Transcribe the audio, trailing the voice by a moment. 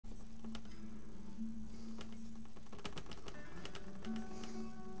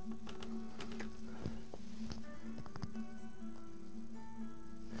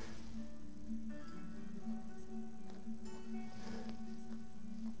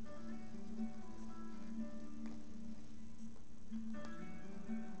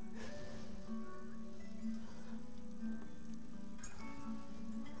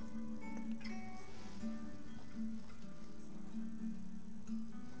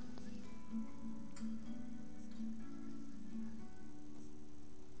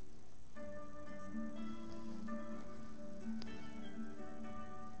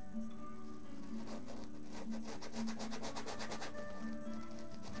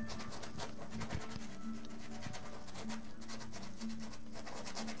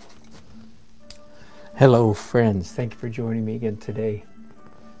Hello friends, thank you for joining me again today.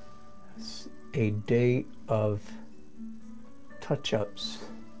 It's a day of touch-ups,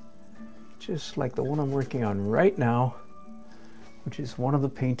 just like the one I'm working on right now, which is one of the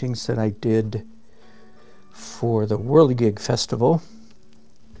paintings that I did for the Whirligig Festival,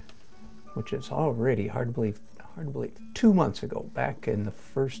 which is already, hard to believe, 2 months ago, back in the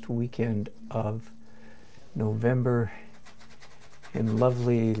first weekend of November in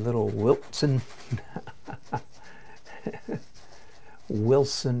lovely little Wilson,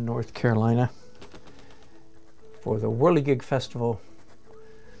 North Carolina, for the Whirligig Festival,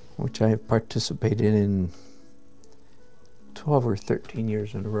 which I have participated in 12 or 13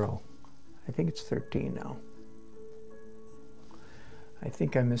 years in a row. I think it's 13 now. I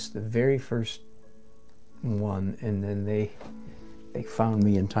think I missed the very first one, and then they found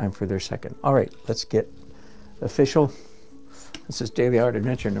me in time for their second. All right, let's get official. This is Daily Art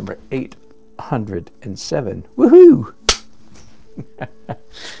Adventure number 807. Woohoo!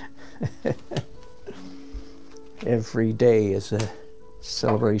 Every day is a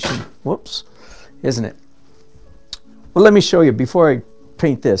celebration. Whoops, isn't it? Well, let me show you, before I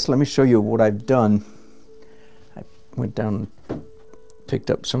paint this, let me show you what I've done. I went down and picked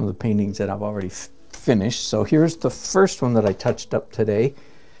up some of the paintings that I've already finished. So here's the first one that I touched up today.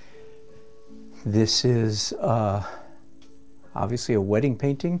 This is obviously a wedding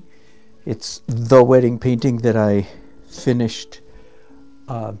painting. It's the wedding painting that I finished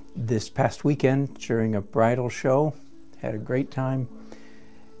this past weekend during a bridal show. Had a great time.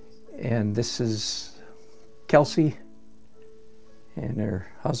 And this is Kelsey and her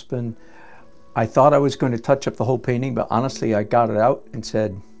husband. I thought I was going to touch up the whole painting, but honestly I got it out and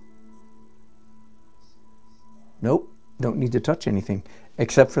said, nope, don't need to touch anything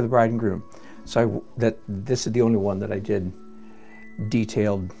except for the bride and groom. So this is the only one that I did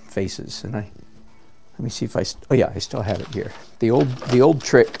detailed faces. And let me see if I still have it here. The old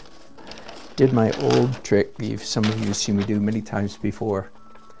trick. Did my old trick. Some of you have seen me do many times before.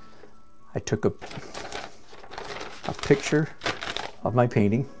 I took a picture of my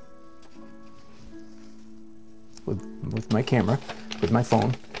painting with my camera, with my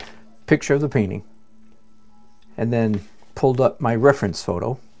phone, picture of the painting, and then pulled up my reference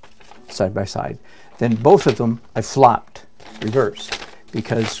photo side by side. Then both of them I flopped reverse,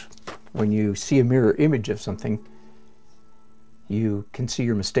 because when you see a mirror image of something, you can see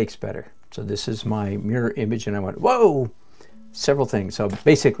your mistakes better. So this is my mirror image, and I went, whoa, several things. So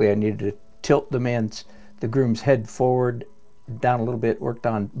basically I needed to tilt the groom's head forward, down a little bit, worked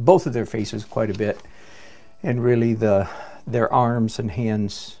on both of their faces quite a bit, and really their arms and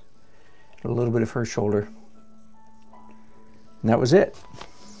hands, a little bit of her shoulder. And that was it.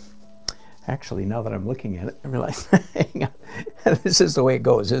 Actually, now that I'm looking at it, I realize, hang on, this is the way it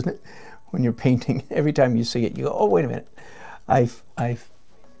goes, isn't it? When you're painting, every time you see it, you go, oh, wait a minute. I've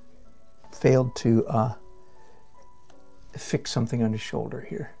failed to fix something on his shoulder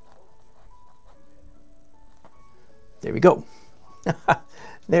here. There we go.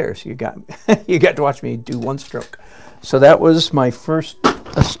 There, so you got to watch me do one stroke. So that was my first,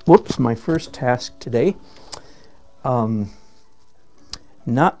 my first task today.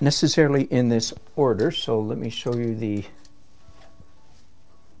 Not necessarily in this order, so let me show you the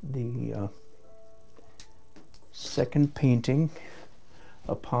second painting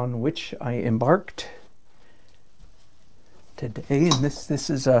upon which I embarked today. And this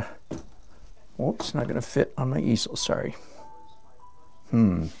is a, whoops, not going to fit on my easel, sorry.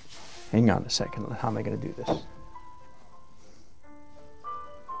 Hang on a second, how am I going to do this?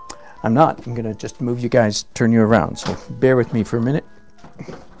 I'm not, I'm going to just move you guys, turn you around, so bear with me for a minute.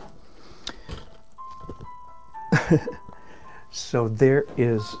 So there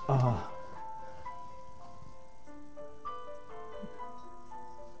is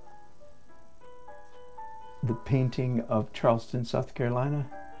the painting of Charleston, South Carolina.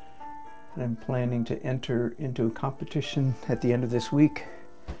 And I'm planning to enter into a competition at the end of this week.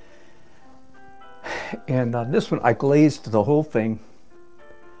 And on this one, I glazed the whole thing.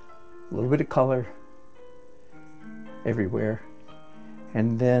 A little bit of color everywhere.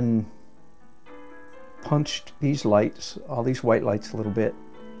 And then punched these lights, all these white lights a little bit,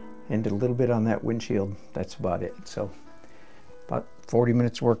 and did a little bit on that windshield. That's about it. So about 40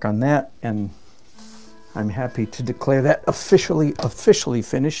 minutes work on that, and I'm happy to declare that officially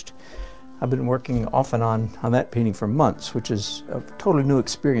finished. I've been working off and on that painting for months, which is a totally new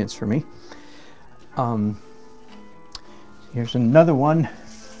experience for me. Here's another one.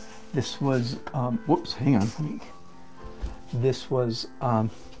 This was, whoops, hang on. This was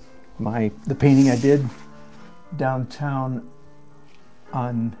the painting I did downtown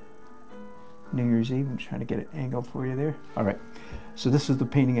on New Year's Eve. I'm trying to get an angle for you there. All right. So this is the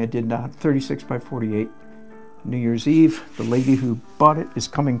painting I did now, 36 by 48. New Year's Eve. The lady who bought it is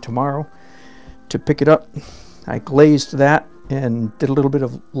coming tomorrow to pick it up. I glazed that and did a little bit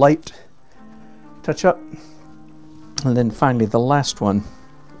of light touch up. And then finally the last one.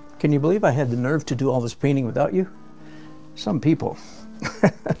 Can you believe I had the nerve to do all this painting without you? Some people.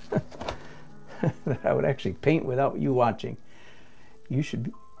 That I would actually paint without you watching. You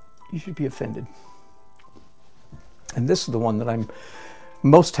should be offended. And this is the one that I'm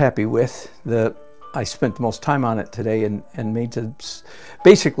most happy with. I spent the most time on it today and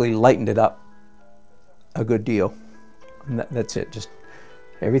basically lightened it up a good deal. And that's it. Just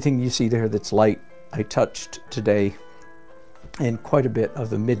everything you see there that's light, I touched today, and quite a bit of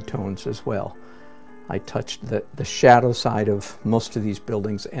the midtones as well. I touched the shadow side of most of these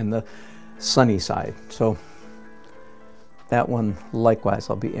buildings and the sunny side. So that one, likewise,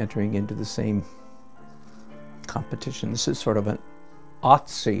 I'll be entering into the same competition. This is sort of an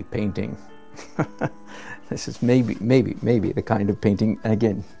artsy painting. This is maybe the kind of painting. And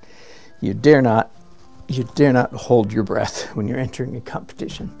again, you dare not hold your breath when you're entering a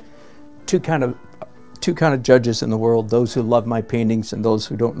competition. Two kind of judges in the world: those who love my paintings and those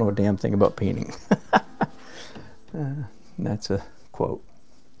who don't know a damn thing about painting. That's a quote.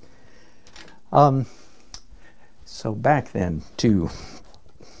 So back then to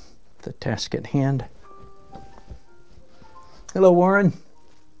the task at hand. Hello, Warren.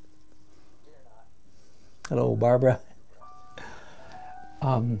 Hello, Barbara.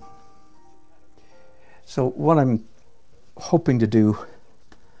 So what I'm hoping to do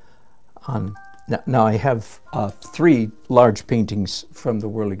now I have 3 large paintings from the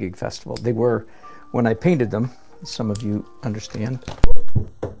Whirligig Festival. They were, when I painted them, some of you understand.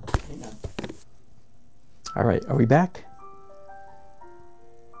 Hang on. All right, are we back?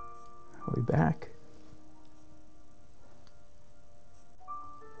 Are we back?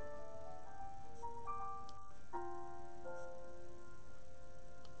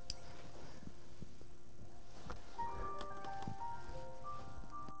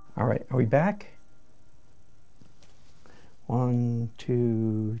 All right, are we back? 1,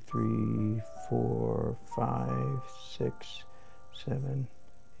 2, 3, 4, 5, 6, 7,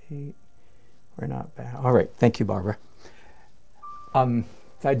 8. We're not back. All right, thank you, Barbara. I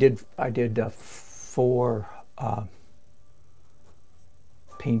did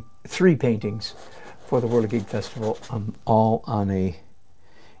 3 paintings for the Whirligig Festival, all on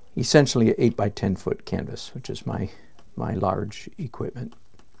essentially an 8 by 10 foot canvas, which is my large equipment.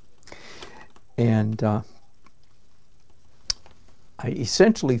 And I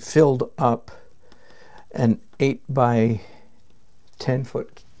essentially filled up an 8 by 10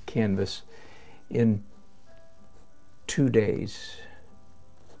 foot canvas in 2 days.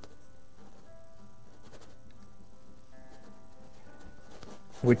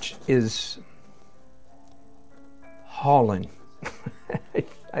 Which is hauling.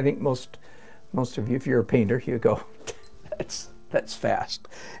 I think most of you, if you're a painter, you go, that's fast.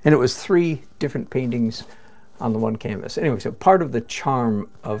 And it was 3 different paintings on the one canvas. Anyway, so part of the charm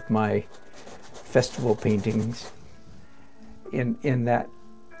of my festival paintings in that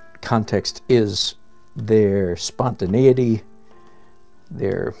context is their spontaneity,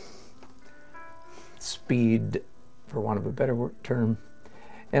 their speed, for want of a better term.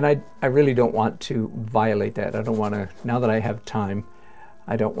 And I really don't want to violate that. I don't want to, now that I have time,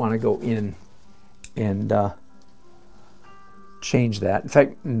 I don't want to go in and change that. In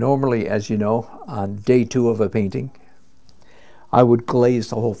fact, normally, as you know, on day 2 of a painting, I would glaze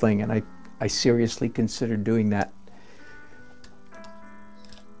the whole thing, and I seriously considered doing that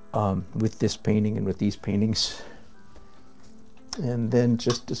with this painting and with these paintings. And then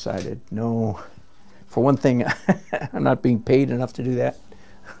just decided, no, for one thing, I'm not being paid enough to do that.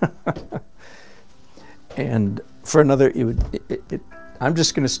 And for another, I'm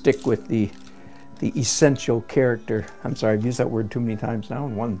just going to stick with the essential character. I'm sorry, I've used that word too many times now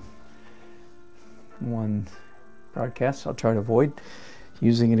in one broadcast. I'll try to avoid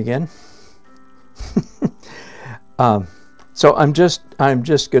using it again. So I'm just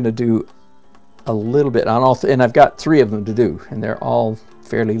going to do a little bit on all, and I've got 3 of them to do, and they're all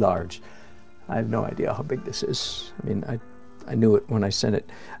fairly large. I have no idea how big this is. I mean, I knew it when I sent it.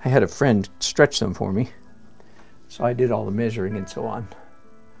 I had a friend stretch them for me, so I did all the measuring and so on.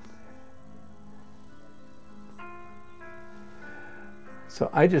 So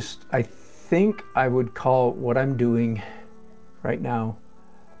I think I would call what I'm doing right now,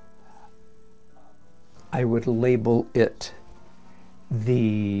 I would label it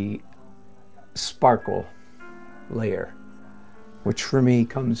the sparkle layer which for me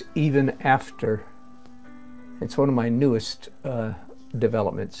comes even after. It's one of my newest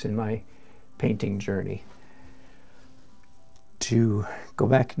developments in my painting journey. To go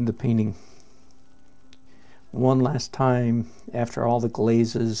back into the painting one last time after all the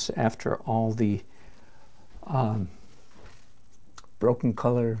glazes, after all the broken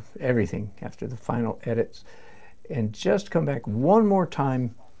color, everything, after the final edits, and just come back one more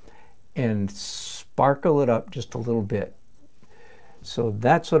time and sparkle it up just a little bit. So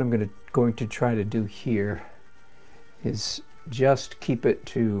that's what I'm going to try to do here, is just keep it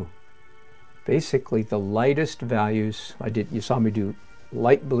to basically the lightest values. You saw me do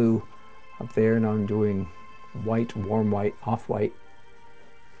light blue up there, and I'm doing white, warm white, off-white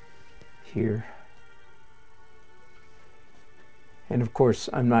here. And of course,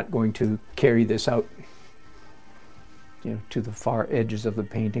 I'm not going to carry this out, to the far edges of the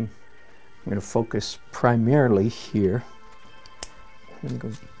painting. I'm going to focus primarily here.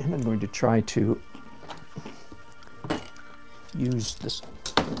 And I'm going to try to use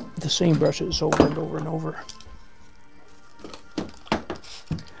the same brushes over and over and over.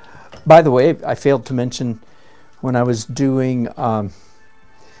 By the way, I failed to mention, when I was doing the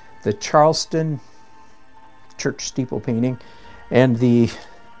Charleston church steeple painting and the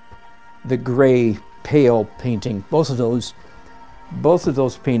gray pale painting, both of those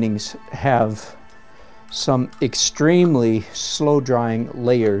paintings have some extremely slow drying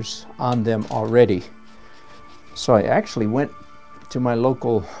layers on them already. So I actually went to my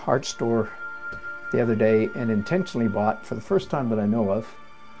local art store the other day and intentionally bought, for the first time that I know of,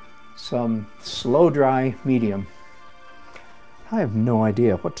 some slow dry medium. I have no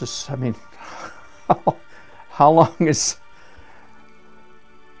idea what to, I mean, how long is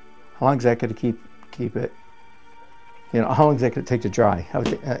that going to keep it? How long is that going to take to dry? I would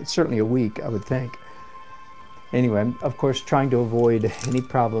think, certainly a week, I would think. Anyway, I'm, of course, trying to avoid any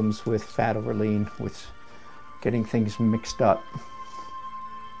problems with fat over lean, with getting things mixed up.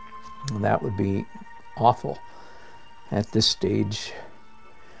 That would be awful at this stage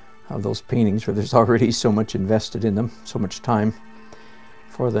of those paintings, where there's already so much invested in them, so much time,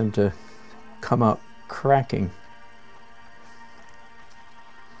 for them to come out cracking.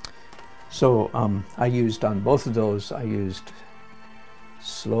 So I used, on both of those, I used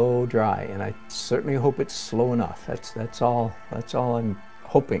slow dry, and I certainly hope it's slow enough. That's all I'm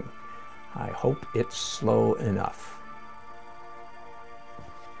hoping. I hope it's slow enough.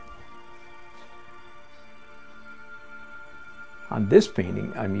 On this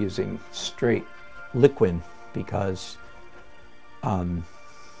painting, I'm using straight liquid because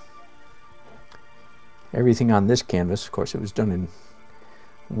everything on this canvas, of course, it was done in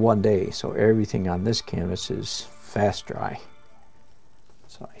one day, so everything on this canvas is fast dry.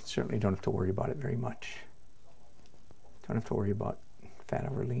 So I certainly don't have to worry about it very much. Don't have to worry about fat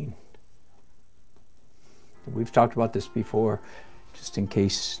over lean. We've talked about this before, just in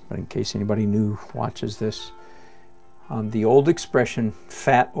case anybody new watches this. The old expression,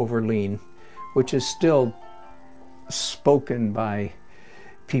 fat over lean, which is still spoken by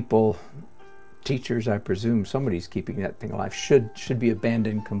people, teachers, I presume, somebody's keeping that thing alive, should be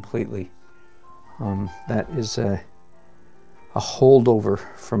abandoned completely. That is a holdover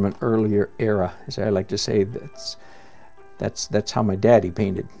from an earlier era, as I like to say. That's how my daddy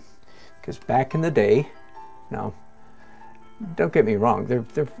painted. Because back in the day, now, don't get me wrong, there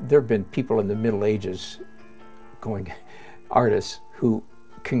have been people in the Middle Ages, artists, who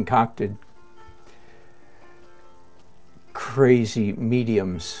concocted crazy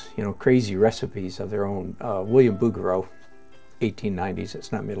mediums, crazy recipes of their own. William Bouguereau, 1890s,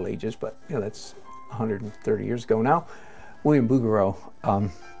 it's not Middle Ages, but that's 130 years ago now. William Bouguereau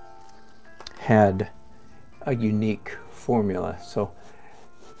had a unique formula. So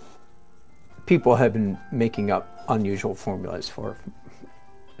people have been making up unusual formulas for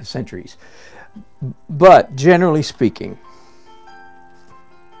centuries. But generally speaking,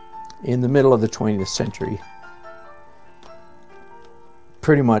 in the middle of the 20th century,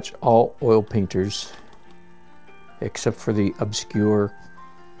 pretty much all oil painters, except for the obscure,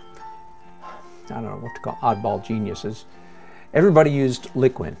 I don't know what to call, oddball geniuses, everybody used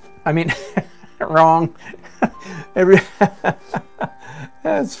liquid. I mean, wrong.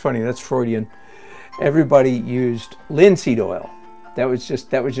 That's funny, that's Freudian. Everybody used linseed oil. That was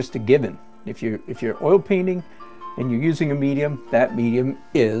just a given. If you're oil painting and you're using a medium, that medium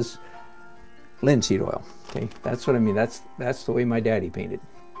is linseed oil. Okay, that's what I mean. That's the way my daddy painted.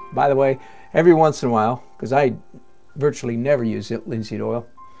 By the way, every once in a while, because I virtually never use linseed oil,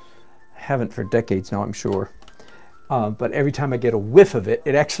 haven't for decades now, I'm sure. But every time I get a whiff of it,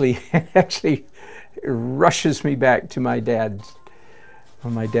 it actually rushes me back to my dad's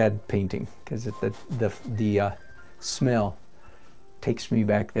on my dad painting, because the smell takes me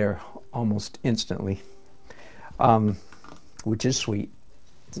back there almost instantly, which is sweet.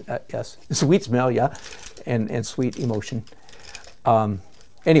 Yes, sweet smell, yeah, and sweet emotion.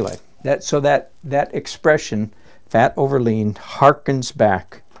 Anyway, that expression, fat over lean, harkens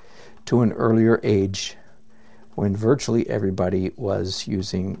back to an earlier age when virtually everybody was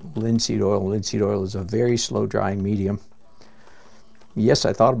using linseed oil. Linseed oil is a very slow drying medium. Yes,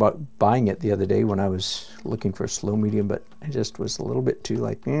 I thought about buying it the other day when I was looking for a slow medium, but I just was a little bit too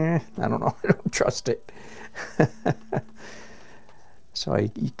like, I don't know, I don't trust it. So I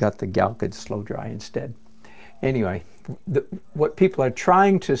got the Galcid slow dry instead. Anyway, what people are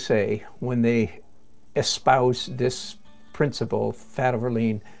trying to say when they espouse this principle, fat over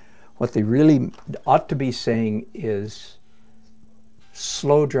lean, what they really ought to be saying is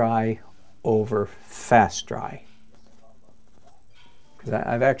slow dry over fast dry. Because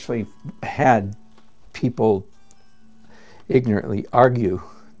I've actually had people ignorantly argue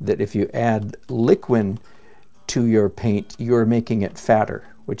that if you add liquid to your paint, you're making it fatter,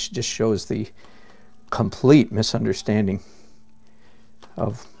 which just shows the complete misunderstanding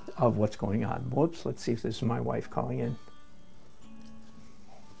of what's going on. Whoops, let's see if this is my wife calling in.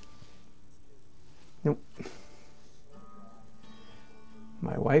 Nope.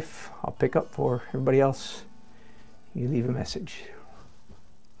 My wife, I'll pick up for everybody else. You leave a message.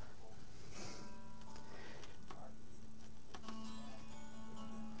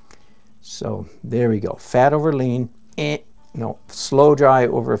 So there we go. Fat over lean. No, slow dry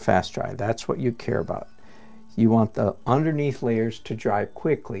over fast dry. That's what you care about. You want the underneath layers to dry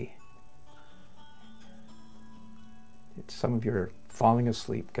quickly. Some of you are falling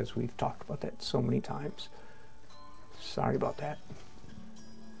asleep because we've talked about that so many times. Sorry about that.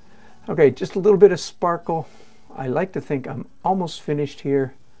 Okay, just a little bit of sparkle. I like to think I'm almost finished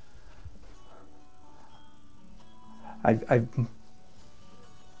here. I've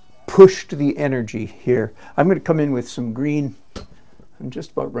pushed the energy here. I'm going to come in with some green. I'm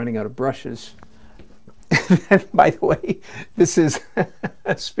just about running out of brushes. By the way, this is,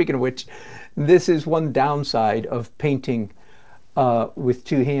 speaking of which, this is one downside of painting with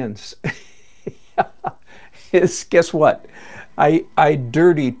two hands. Is, guess what? I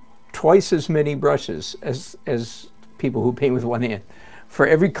dirty twice as many brushes as people who paint with one hand. For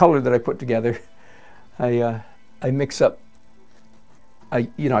every color that I put together, I mix up. I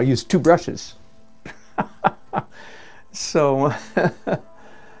use two brushes. So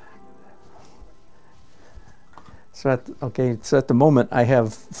so at the moment I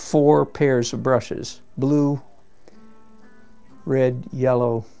have 4 pairs of brushes: blue, red,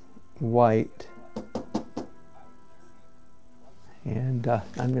 yellow, white, and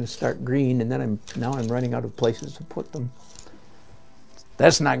I'm going to start green, and then now I'm running out of places to put them.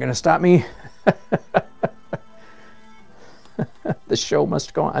 That's not going to stop me. The show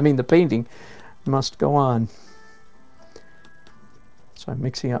must go on. I mean, the painting must go on. So I'm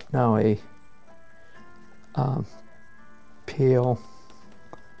mixing up now a pale,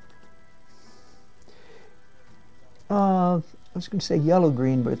 I was going to say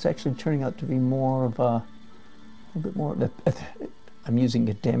yellow-green, but it's actually turning out to be more of a little bit more of the, I'm using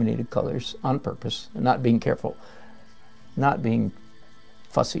contaminated colors on purpose, and not being careful, not being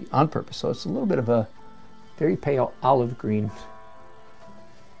fussy, on purpose. So it's a little bit of a very pale olive green.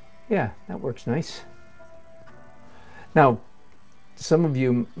 Yeah, that works nice. Now, some of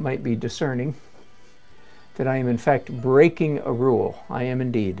you might be discerning that I am in fact breaking a rule. I am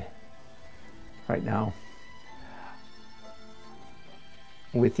indeed, right now.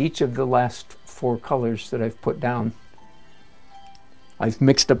 With each of the last 4 colors that I've put down, I've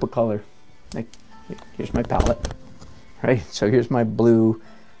mixed up a color. Like, here's my palette, right? So here's my blue,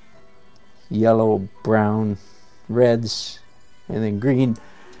 yellow, brown, reds, and then green.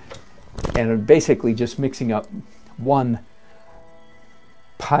 And I'm basically just mixing up one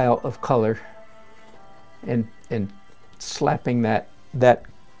pile of color and slapping that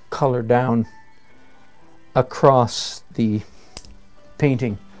color down across the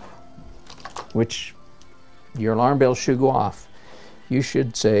painting, which your alarm bell should go off. You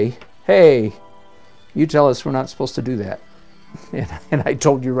should say, hey, you tell us we're not supposed to do that. And I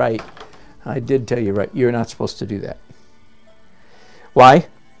told you right. I did tell you right. You're not supposed to do that. Why?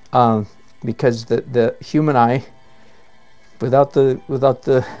 Because the human eye, without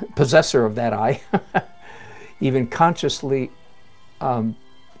the possessor of that eye, even consciously, art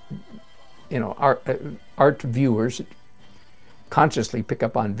viewers consciously pick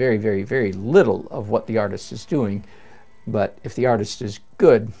up on very, very, very little of what the artist is doing. But if the artist is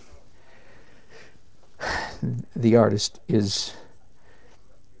good, the artist is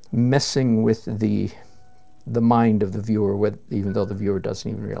messing with the mind of the viewer, even though the viewer doesn't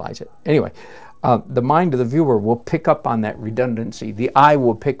even realize it. Anyway, the mind of the viewer will pick up on that redundancy. The eye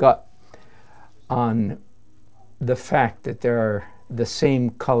will pick up on the fact that the same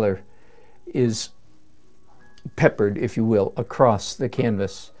color is peppered, if you will, across the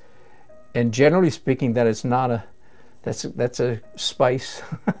canvas. And generally speaking, that is not that's a spice.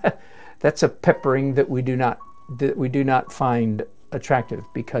 That's a peppering that we do not find attractive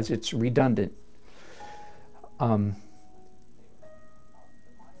because it's redundant. So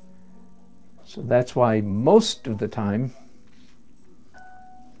that's why most of the time,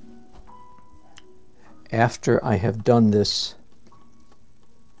 after I have done this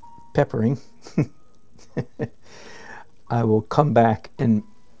peppering, I will come back and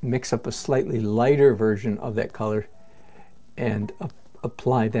mix up a slightly lighter version of that color and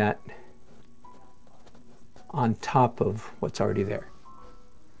apply that on top of what's already there.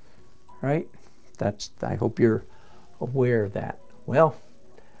 Right? I hope you're aware of that. Well,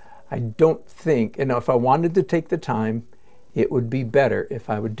 I don't think, and if I wanted to take the time, it would be better if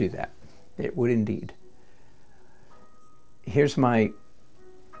I would do that. It would indeed. Here's my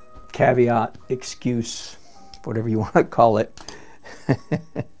caveat, excuse, whatever you want to call it.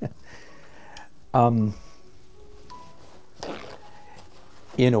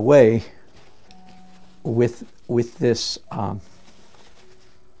 In a way, with this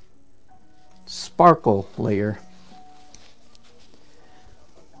sparkle layer,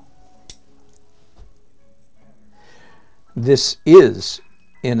 this is,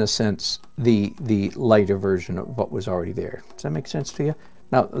 in a sense, the lighter version of what was already there. Does that make sense to you?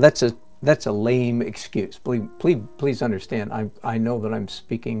 Now, that's a lame excuse. Please understand. I know that I'm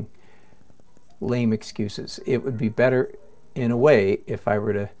speaking lame excuses. It would be better, in a way, if I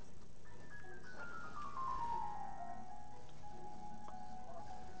were to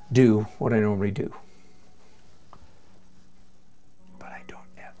do what I normally do. But I don't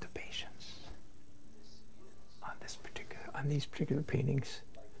have the patience on these particular paintings.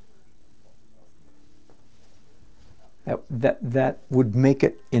 That would make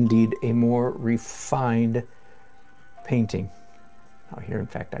it indeed a more refined painting. Now here, in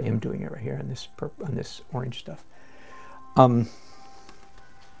fact, I am doing it right here on this orange stuff. But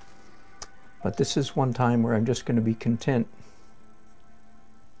this is one time where I'm just going to be content,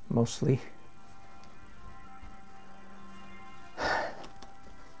 mostly,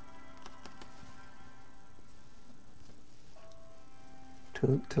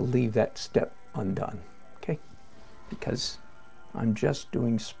 to leave that step undone, okay? Because I'm just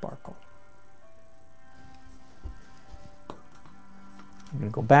doing sparkle. I'm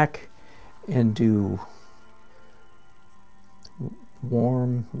going to go back and do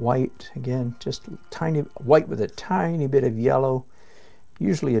warm white again, just tiny white with a tiny bit of yellow,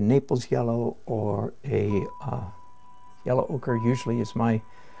 usually a Naples yellow or a yellow ochre usually is my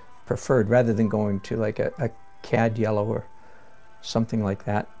preferred, rather than going to like a cad yellow or something like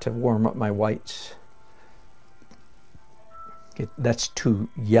that to warm up my whites. That's too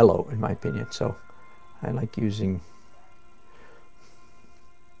yellow in my opinion, so I like using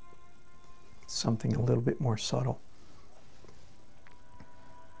something a little bit more subtle.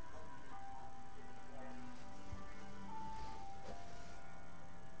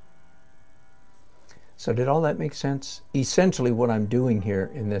 So did all that make sense? Essentially what I'm doing here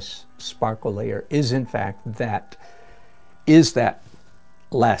in this sparkle layer is in fact that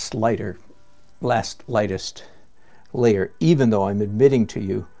last lightest layer, even though I'm admitting to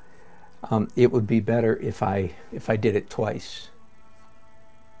you it would be better if I did it twice.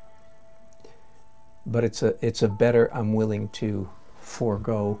 But it's a better I'm willing to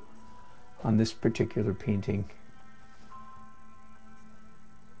forego on this particular painting.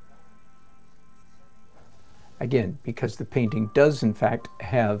 Again, because the painting does in fact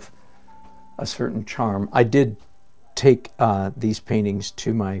have a certain charm. I did take these paintings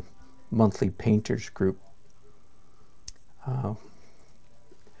to my monthly painters group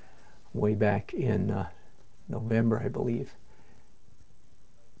way back in November, I believe.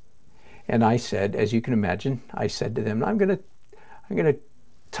 And I said, as you can imagine, I said to them, I'm gonna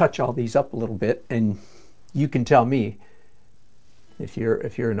touch all these up a little bit, and you can tell me if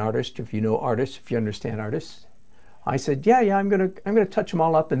you're an artist, if you know artists, if you understand artists. I said, yeah, I'm gonna touch them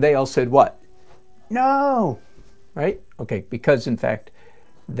all up, and they all said, what? No, right? Okay, because in fact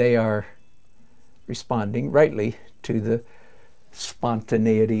they are responding rightly to the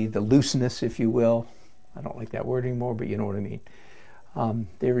spontaneity, the looseness, if you will. I don't like that word anymore, but you know what I mean.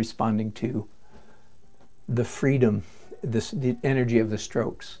 They're responding to the freedom, the energy of the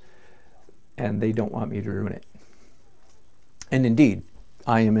strokes, and they don't want me to ruin it. And indeed,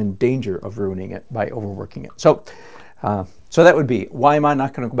 I am in danger of ruining it by overworking it. So, so that would be, why am I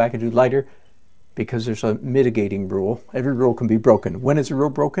not going to go back and do lighter? Because there's a mitigating rule. Every rule can be broken. When is a rule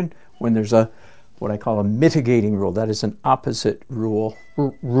broken? When there's a, what I call a mitigating rule. That is an opposite rule,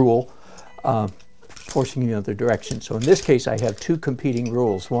 forcing you in the other direction. So in this case, I have two competing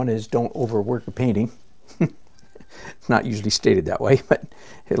rules. One is don't overwork a painting. It's not usually stated that way, but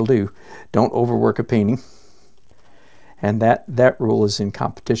it'll do. Don't overwork a painting. And that rule is in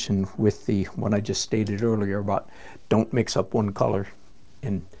competition with the one I just stated earlier about don't mix up one color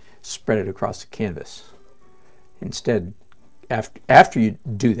and spread it across the canvas. Instead, after you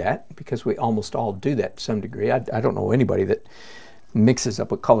do that, because we almost all do that to some degree, I don't know anybody that mixes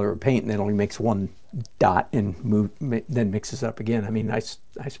up a color of paint and then only makes one dot and then mixes it up again. I mean, I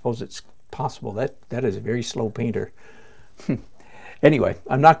suppose it's possible. That is a very slow painter. Anyway,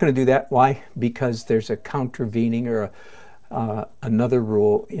 I'm not going to do that. Why? Because there's a countervening or another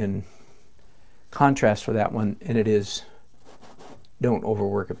rule in contrast for that one, and it is don't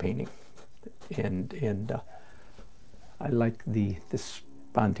overwork a painting. And I like the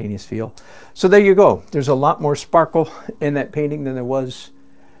spontaneous feel. So there you go. There's a lot more sparkle in that painting than there was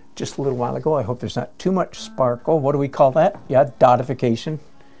just a little while ago. I hope there's not too much sparkle. What do we call that? Yeah, dotification.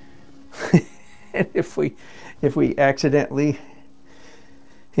 And if we accidentally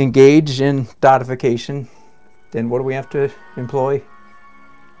engage in dotification, then what do we have to employ?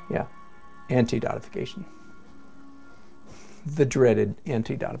 Yeah, anti-dotification. The dreaded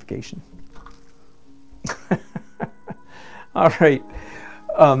anti-dotification. All right,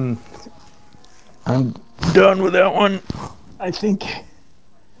 I'm done with that one. I think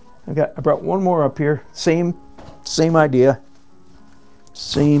I brought one more up here. Same idea,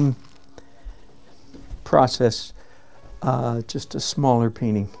 same process, just a smaller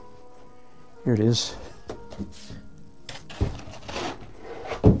painting. Here it is.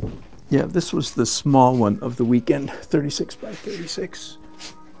 Yeah, this was the small one of the weekend, 36 by 36.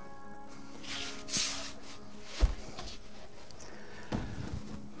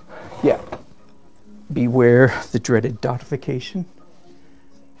 Yeah, beware the dreaded dotification.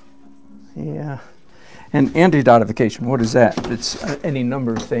 Yeah, and anti-dotification, what is that? It's any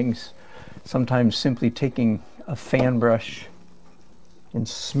number of things. Sometimes simply taking a fan brush and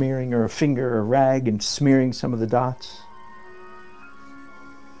smearing, or a finger or a rag and smearing some of the dots.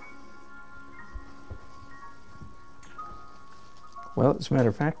 Well, as a matter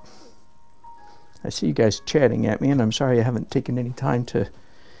of fact, I see you guys chatting at me, and I'm sorry I haven't taken any time to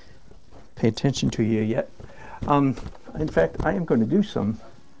pay attention to you yet. In fact, I am going to do some,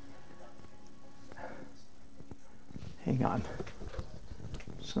 hang on,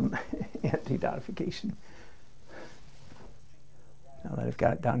 some anti-dotification. Now that I've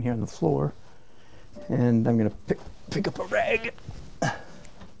got it down here on the floor, and I'm going to pick up a rag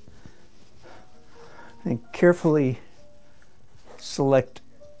and carefully select,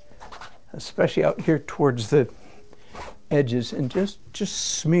 especially out here towards the edges, and just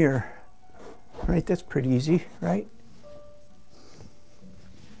smear. Right, that's pretty easy, right?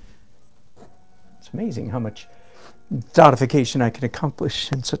 It's amazing how much dotification I can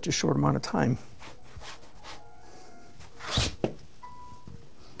accomplish in such a short amount of time.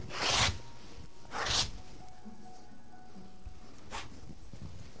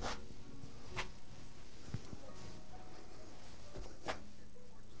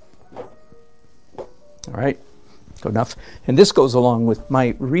 All right, good enough. And this goes along with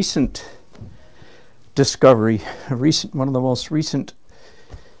my recent discovery, one of the most recent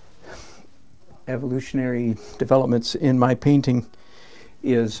evolutionary developments in my painting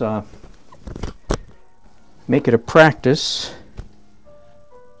is make it a practice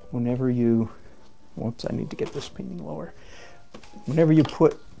whenever you, whoops, I need to get this painting lower. Whenever you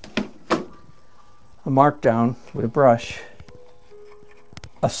put a mark down with a brush,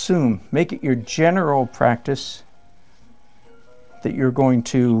 make it your general practice that you're going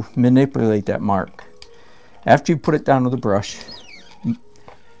to manipulate that mark. After you put it down with a brush,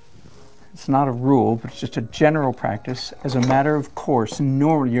 it's not a rule, but it's just a general practice. As a matter of course,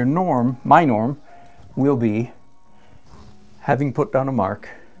 my norm will be, having put down a mark,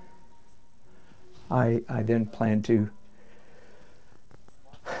 I then plan to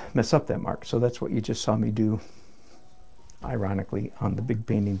mess up that mark. So that's what you just saw me do, ironically, on the big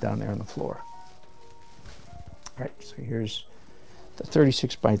painting down there on the floor. All right, so here's the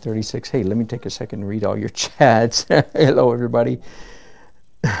 36 by 36. Hey, let me take a second to read all your chats. Hello, everybody.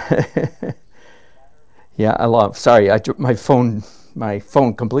 Yeah, sorry, my phone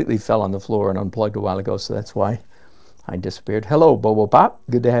completely fell on the floor and unplugged a while ago, so that's why I disappeared. Hello, Bobo Pop.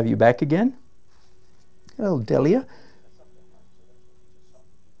 Good to have you back again. Hello, Delia.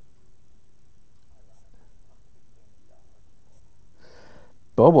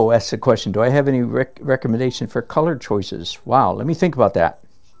 Bobo asks a question, do I have any recommendation for color choices? Wow, let me think about that.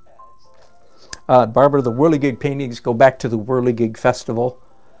 Barbara, the whirligig paintings go back to the Whirligig Festival.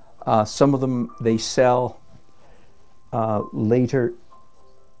 Some of them they sell later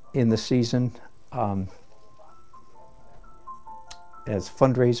in the season as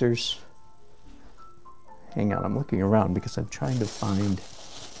fundraisers. Hang on, I'm looking around because I'm trying to find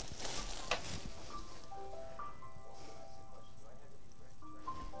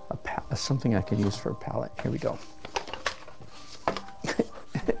something I can use for a palette. Here we go.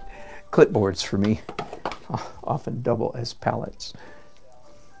 Clipboards for me often double as palettes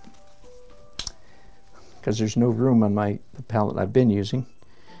because there's no room on the palette I've been using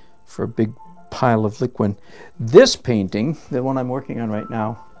for a big pile of liquid. This painting, the one I'm working on right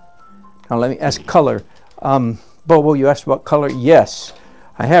now, now let me ask color. Bobo, you asked about color. Yes,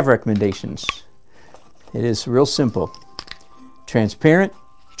 I have recommendations. It is real simple. Transparent,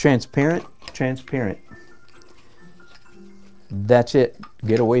 transparent, transparent. That's it.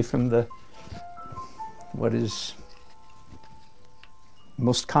 Get away from what is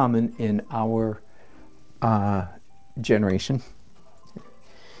most common in our generation.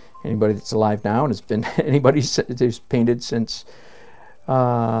 Anybody that's alive now and has been anybody who's painted since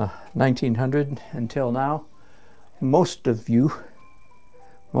 1900 until now, most of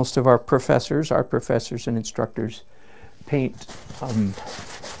our professors and instructors paint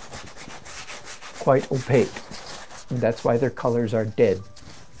quite opaque. And that's why their colors are dead.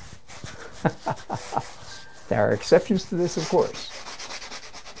 There are exceptions to this, of course.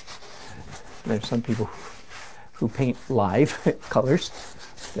 There's some people who paint live colors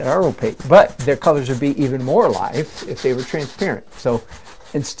that are opaque, but their colors would be even more live if they were transparent. So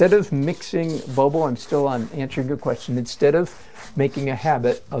instead of mixing, Bobo, I'm still on answering your question, instead of making a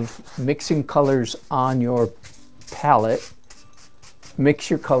habit of mixing colors on your palette, mix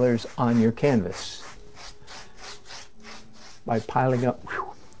your colors on your canvas by piling up.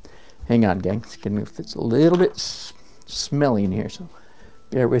 Whew. Hang on, gang. It's a little bit smelly in here, so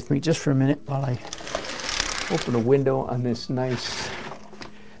bear with me just for a minute while I open a window on this nice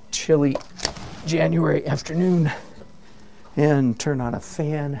chilly January afternoon and turn on a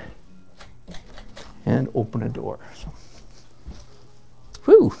fan and open a door. So,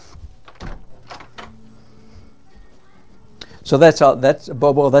 whew. So that's all. That's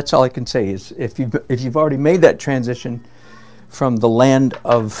Bobo. That's all I can say is if you've already made that transition from the land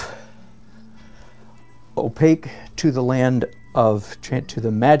of opaque to the land of to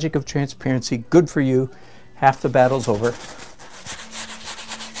the magic of transparency, good for you. Half the battle's over.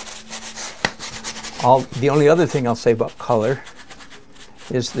 The only other thing I'll say about color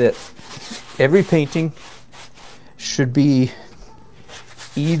is that every painting should be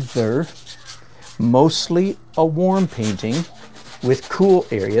either mostly a warm painting with cool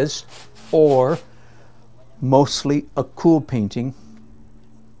areas or mostly a cool painting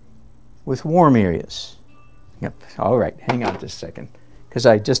with warm areas. Yep. All right, hang on just a second, because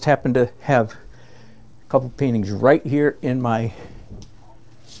I just happen to have a couple paintings right here in my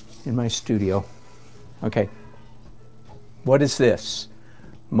studio. Okay. What is this?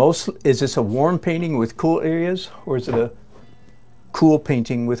 Is this a warm painting with cool areas, or is it a cool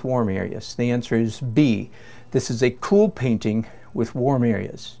painting with warm areas? The answer is B. This is a cool painting with warm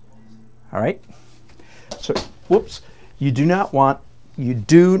areas. All right? So, whoops, you do not want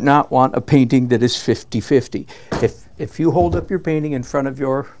a painting that is 50-50. If you hold up your painting in front of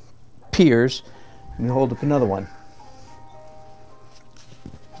your peers, and you hold up another one,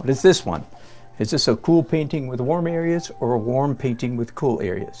 what is this one? Is this a cool painting with warm areas or a warm painting with cool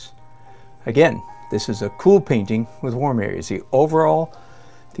areas? Again, this is a cool painting with warm areas. The overall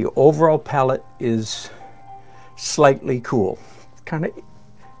palette is slightly cool. Kind of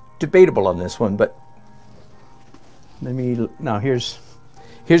debatable on this one, but now here's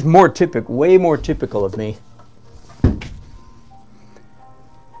more typical, way more typical of me.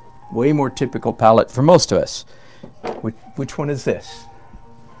 Way more typical palette for most of us. Which one is this?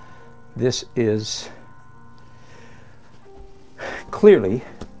 This is clearly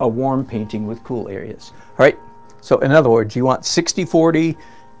a warm painting with cool areas. All right, so in other words, you want 60-40,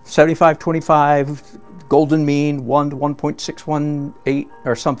 75-25, golden mean, 1 to 1.618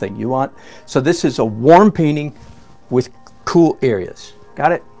 or something. So this is a warm painting with cool areas.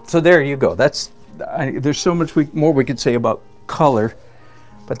 Got it? So there you go. There's so much more we could say about color,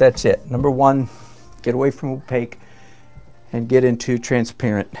 but that's it. Number one, get away from opaque and get into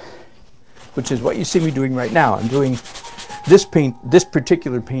transparent, which is what you see me doing right now. I'm doing this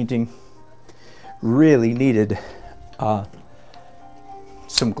particular painting really needed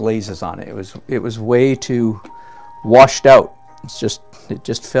some glazes on it. It was way too washed out it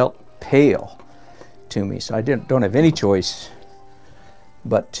just felt pale to me. So I don't have any choice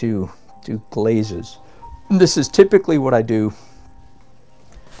but to do glazes. And this is typically what I do.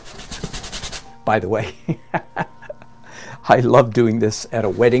 By the way, I love doing this at a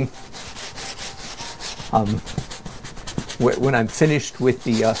wedding. When I'm finished with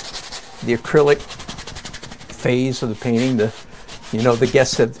the acrylic phase of the painting, the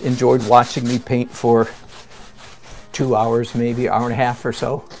guests have enjoyed watching me paint for 2 hours, maybe hour and a half or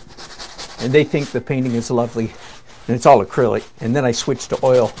so, and they think the painting is lovely, and it's all acrylic. And then I switch to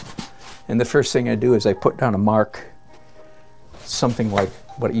oil, and the first thing I do is I put down a mark, something like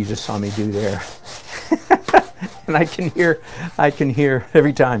what you just saw me do there. And I can hear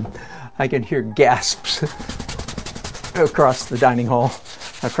every time, I can hear gasps across the dining hall,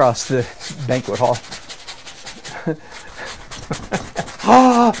 across the banquet hall.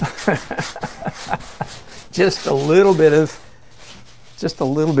 Just a little bit of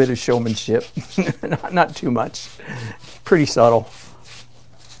showmanship. Not too much. Pretty subtle.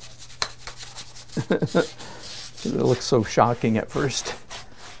 It looks so shocking at first.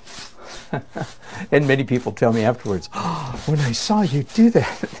 And many people tell me afterwards, "Oh, when I saw you do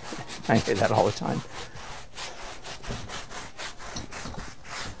that." I hear that all the time.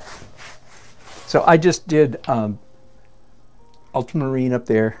 So I just did ultramarine up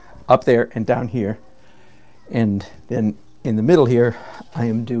there, and down here. And then in the middle here, I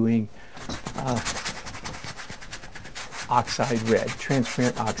am doing oxide red,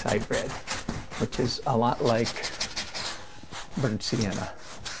 transparent oxide red, which is a lot like burnt sienna,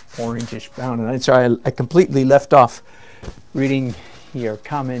 orangish brown. And sorry, I completely left off reading your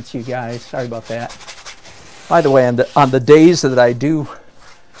comments, you guys. Sorry about that. By the way, on the days that I do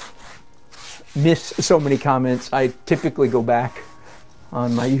miss so many comments, I typically go back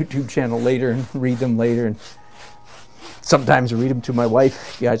on my YouTube channel later and read them later, and sometimes I read them to my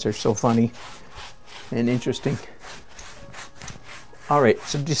wife. You guys are so funny and interesting. All right,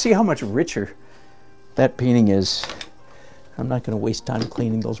 so do you see how much richer that painting is? I'm not going to waste time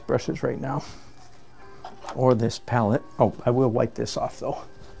cleaning those brushes right now, or this palette. Oh, I will wipe this off though.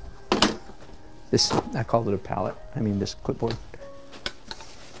 This, I called it a palette. I mean this clipboard.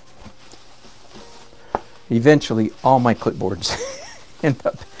 Eventually, all my clipboards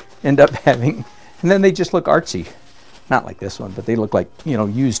end up having, and then they just look artsy. Not like this one, but they look like,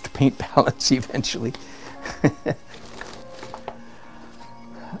 used paint palettes eventually.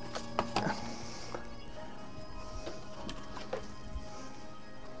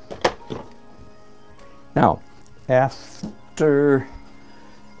 Now, after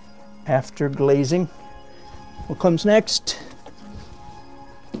glazing, what comes next?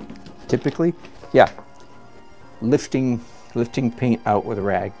 Typically, lifting paint out with a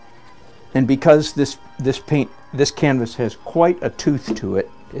rag. And because this canvas has quite a tooth to it,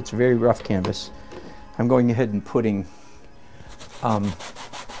 it's a very rough canvas, I'm going ahead and putting some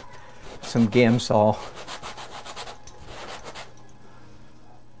Gamsol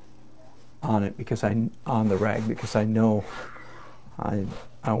on it, on the rag, because I know I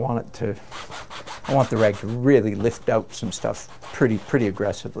want the rag to really lift out some stuff pretty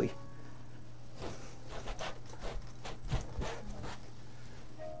aggressively.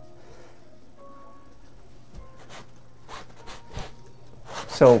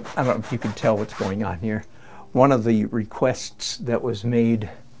 So I don't know if you can tell what's going on here. One of the requests that was made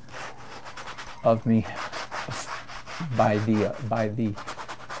of me by the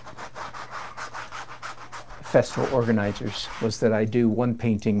festival organizers was that I do one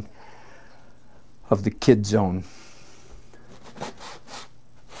painting of the kid zone.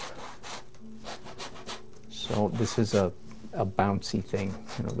 So this is a bouncy thing,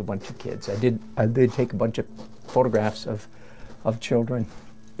 with a bunch of kids. I did take a bunch of photographs of children.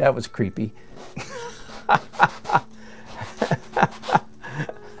 That was creepy.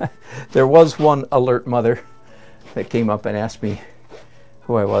 There was one alert mother that came up and asked me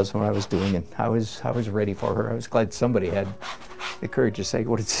who I was when I was doing it. I was ready for her. I was glad somebody had the courage to say,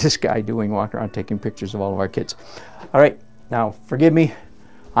 "What is this guy doing walking around taking pictures of all of our kids?" All right, now forgive me.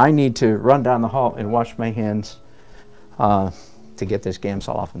 I need to run down the hall and wash my hands to get this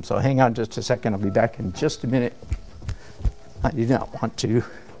Gamsol off them. So hang on just a second. I'll be back in just a minute. I do not want to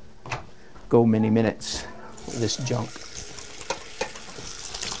go many minutes with this junk.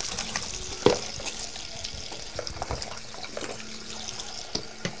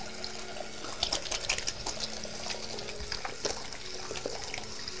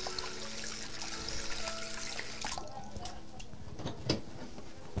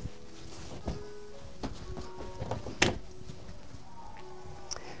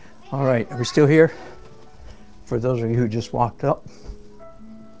 All right, are we still here? For those of you who just walked up,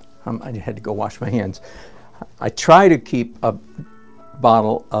 I had to go wash my hands. I try to keep a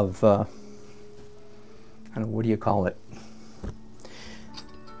bottle of, I don't know, what do you call it?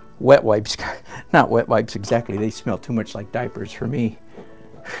 Wet wipes. Not wet wipes exactly. They smell too much like diapers for me.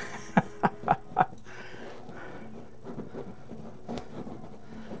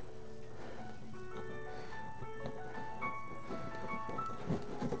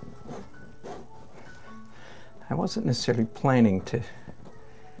 I wasn't necessarily planning to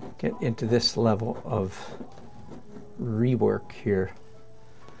get into this level of rework here,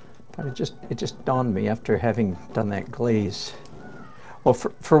 but it just dawned on me after having done that glaze. Well,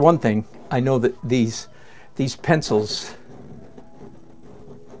 for one thing, I know that these pencils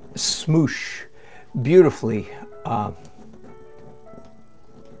smoosh beautifully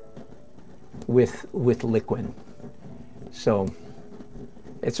with liquid, so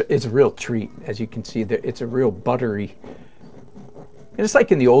it's a real treat. As you can see, there it's a real buttery. And it's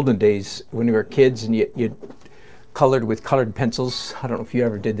like in the olden days when we were kids and you colored with colored pencils. I don't know if you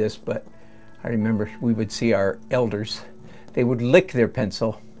ever did this, but I remember we would see our elders. They would lick their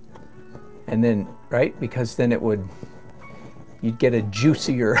pencil, and then, right, because then you'd get a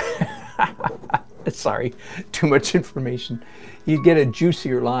juicier, sorry, too much information. You'd get a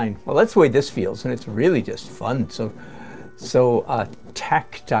juicier line. Well, that's the way this feels, and it's really just fun. So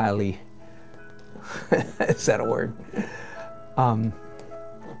tactilely, is that a word?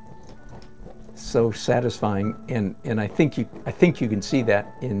 So satisfying, and I think you can see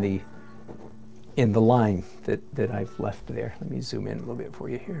that in the line that I've left there. Let me zoom in a little bit for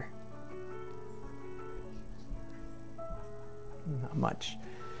you here. Not much.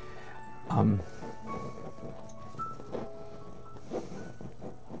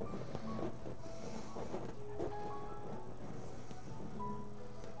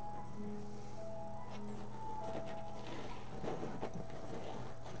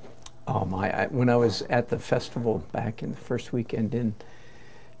 Oh my, when I was at the festival back in the first weekend in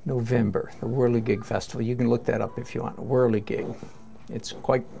November, the Whirligig Festival, you can look that up if you want, Whirligig. It's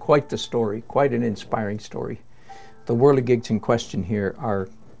quite the story, quite an inspiring story. The whirligigs in question here are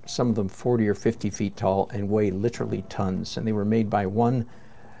some of them 40 or 50 feet tall and weigh literally tons, and they were made by one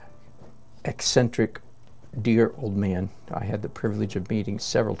eccentric, dear old man I had the privilege of meeting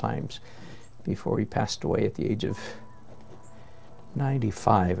several times before he passed away at the age of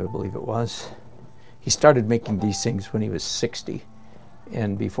 95, I believe it was. He started making these things when he was 60,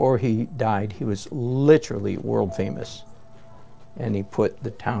 and before he died, he was literally world famous, and he put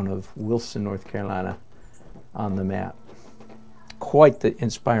the town of Wilson, North Carolina on the map. Quite the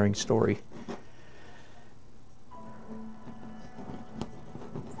inspiring story.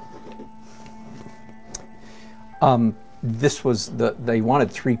 This was they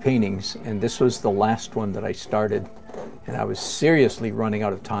wanted 3 paintings, and this was the last one that I started, and I was seriously running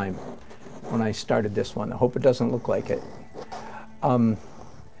out of time when I started this one. I hope it doesn't look like it.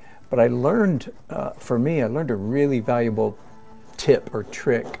 But I learned, for me, I learned a really valuable tip or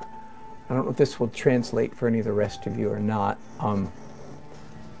trick. I don't know if this will translate for any of the rest of you or not.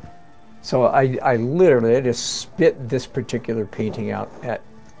 So I literally just spit this particular painting out at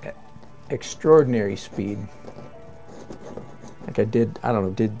extraordinary speed. Like I did, I don't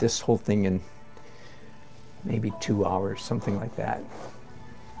know, did this whole thing in maybe 2 hours, something like that.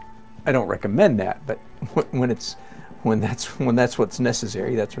 I don't recommend that, but when that's what's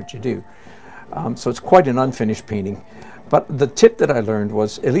necessary, that's what you do. So it's quite an unfinished painting. But the tip that I learned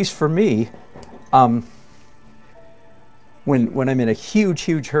was, at least for me, when I'm in a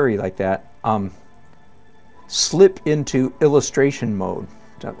huge hurry like that, slip into illustration mode.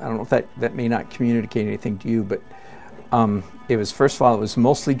 I don't know if that may not communicate anything to you, but it was, first of all, it was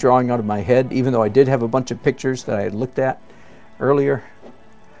mostly drawing out of my head, even though I did have a bunch of pictures that I had looked at earlier.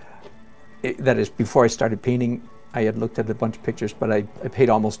 That is, before I started painting, I had looked at a bunch of pictures, but I paid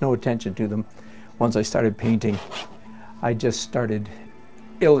almost no attention to them. Once I started painting, I just started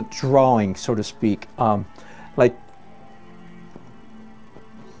drawing, so to speak, like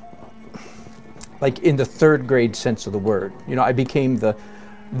in the 3rd grade sense of the word. You know, I became the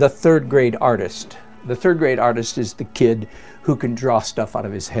 3rd grade artist. The 3rd grade artist is the kid who can draw stuff out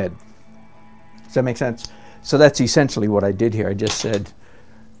of his head. Does that make sense? So that's essentially what I did here. I just said,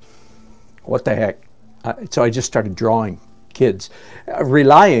 what the heck? So I just started drawing kids,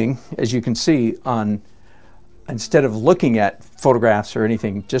 relying, as you can see, on, instead of looking at photographs or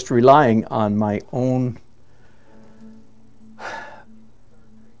anything, just relying on my own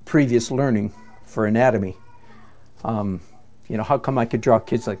previous learning for anatomy. You know, how come I could draw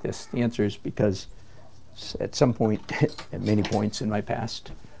kids like this? The answer is because at some point, at many points in my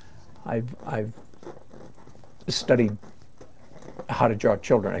past, I've studied how to draw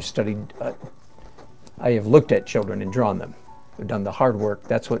children. I have looked at children and drawn them. I've done the hard work.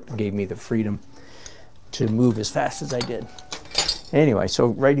 That's what gave me the freedom to move as fast as I did. Anyway, so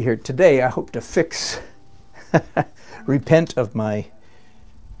right here today, I hope to repent of my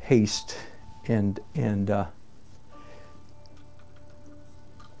haste and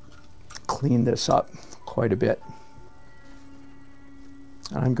clean this up quite a bit.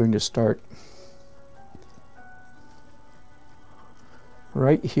 I'm going to start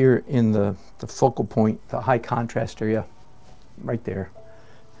right here in the focal point, the high contrast area, right there.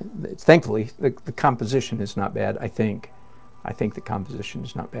 Thankfully, the composition is not bad, I think. I think the composition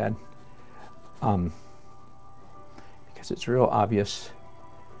is not bad. Because it's real obvious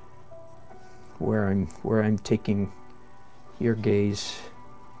where I'm taking your gaze.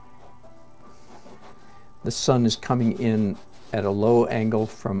 The sun is coming in at a low angle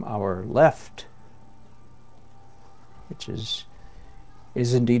from our left, which is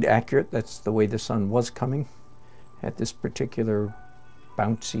indeed accurate. That's the way the sun was coming at this particular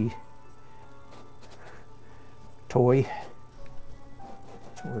bouncy toy.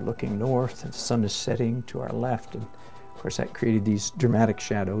 So we're looking north and the sun is setting to our left, and of course that created these dramatic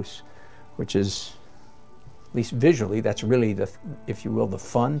shadows, which is, at least visually, that's really the, if you will, the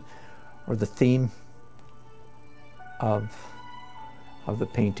fun or the theme of the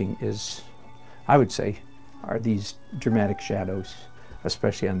painting is, I would say, are these dramatic shadows,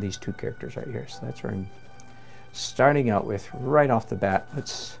 especially on these two characters right here. So that's where I'm starting out with right off the bat.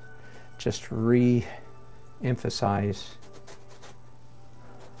 Let's just re-emphasize.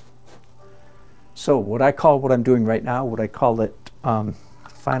 So what I'm doing right now, would I call it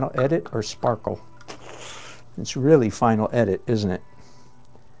final edit or sparkle? It's really final edit, isn't it?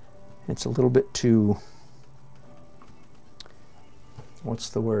 It's a little bit too, what's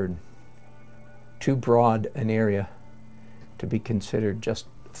the word? Too broad an area to be considered just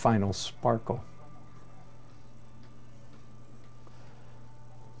final sparkle.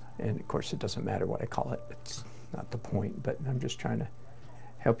 And of course it doesn't matter what I call it, it's not the point, but I'm just trying to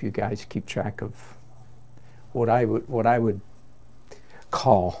help you guys keep track of what I would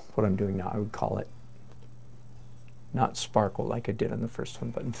call what I'm doing now. I would call it not sparkle like I did on the first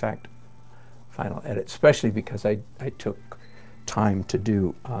one, but in fact final edit, especially because I took time to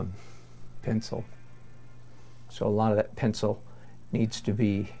do pencil. So a lot of that pencil needs to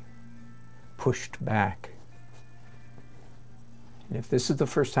be pushed back. And if this is the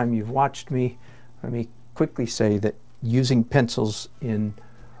first time you've watched me, let me quickly say that using pencils in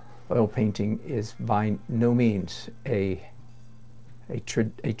oil painting is by no means a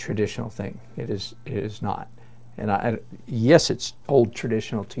traditional thing. It is not. And yes, it's old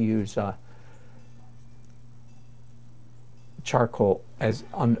traditional to use charcoal as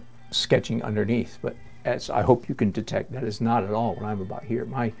sketching underneath, but as I hope you can detect, that is not at all what I'm about here.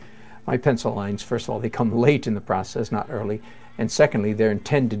 My pencil lines, first of all, they come late in the process, not early, and secondly, they're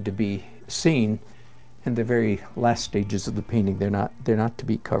intended to be seen in the very last stages of the painting. They're not to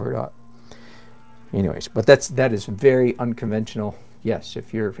be covered up. Anyways, but that is very unconventional. Yes,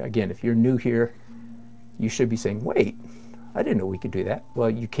 if you're new here, you should be saying, wait, I didn't know we could do that. Well,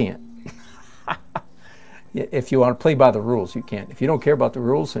 you can't. If you want to play by the rules, you can't. If you don't care about the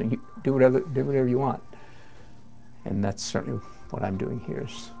rules, then you do whatever you want. And that's certainly what I'm doing here,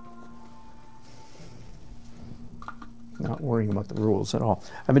 is not worrying about the rules at all.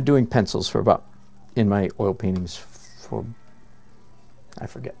 I've been doing pencils for in my oil paintings for, I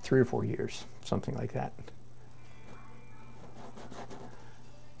forget, 3 or 4 years, something like that.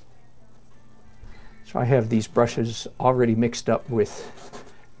 So I have these brushes already mixed up with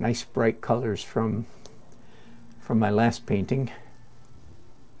nice bright colors from my last painting.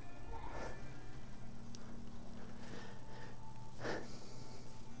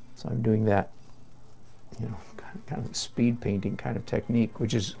 So I'm doing that, kind of a speed painting kind of technique,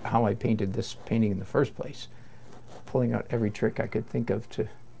 which is how I painted this painting in the first place. Pulling out every trick I could think of to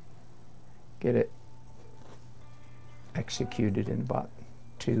get it executed in about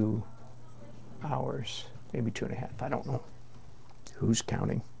 2 hours, maybe 2.5, I don't know. Who's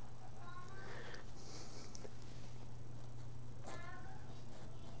counting?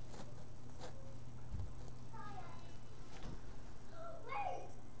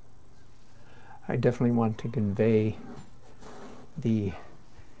 I definitely want to convey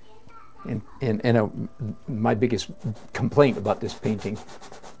my biggest complaint about this painting,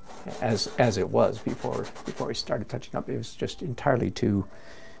 as it was before I started touching up, it was just entirely too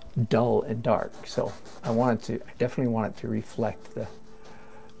dull and dark. So I definitely want it to reflect the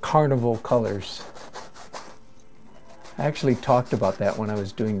carnival colors. I actually talked about that when I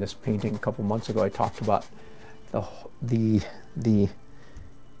was doing this painting a couple months ago. I talked about the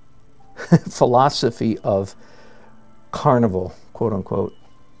philosophy of carnival, quote unquote.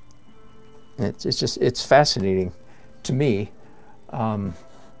 It's fascinating to me. I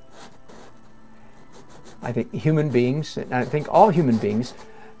think human beings, and I think all human beings,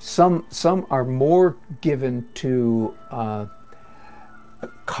 some are more given to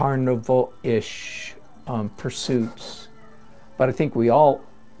carnival-ish pursuits, but I think we all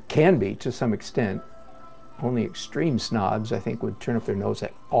can be to some extent. Only extreme snobs, I think, would turn up their nose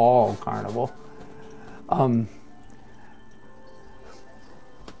at all carnival. I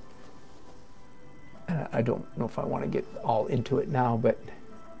don't know if I want to get all into it now, but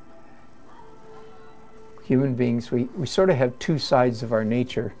human beings, we sort of have two sides of our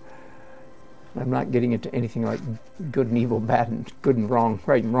nature. I'm not getting into anything like good and evil, bad and good and wrong,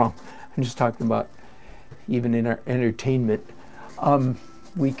 right and wrong. I'm just talking about even in our entertainment,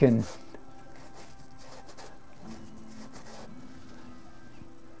 we can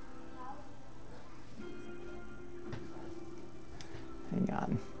hang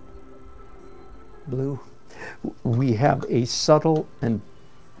on. Blue. We have a subtle and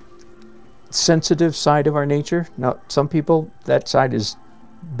sensitive side of our nature. Now, some people, that side is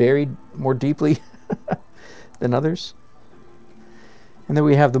buried more deeply than others. And then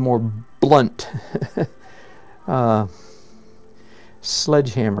we have the more blunt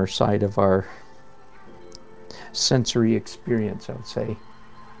sledgehammer side of our sensory experience, I would say.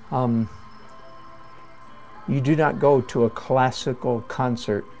 You do not go to a classical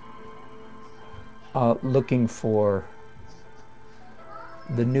concert looking for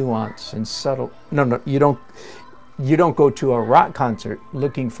the nuance and subtle. No, you don't go to a rock concert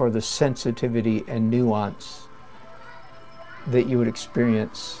looking for the sensitivity and nuance that you would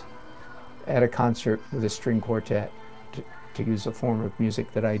experience at a concert with a string quartet, to use a form of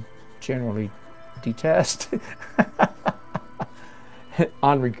music that I generally detest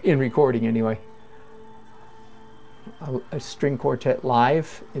in recording anyway. A string quartet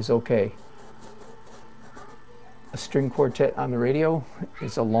live is okay. A string quartet on the radio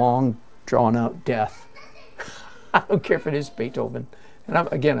is a long, drawn-out death. I don't care if it is Beethoven. And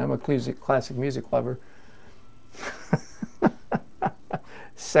I'm a classic music lover.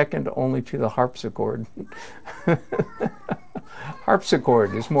 Second only to the harpsichord.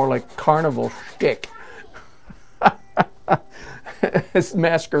 Harpsichord is more like carnival shtick. It's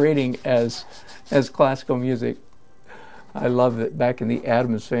masquerading as classical music. I love that back in the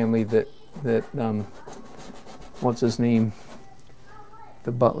Addams Family that what's his name?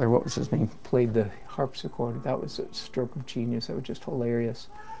 The butler, what was his name? Played the harpsichord. That was a stroke of genius. That was just hilarious.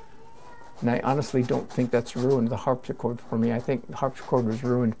 And I honestly don't think that's ruined the harpsichord for me. I think the harpsichord was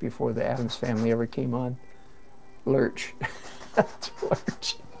ruined before the Addams Family ever came on. Lurch. That's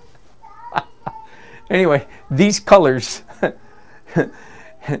Lurch. Anyway, these colors.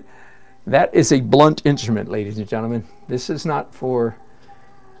 That is a blunt instrument, ladies and gentlemen. This is not for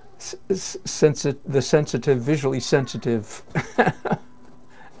the sensitive, visually sensitive.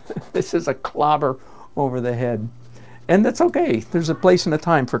 This is a clobber over the head. And that's okay. There's a place and a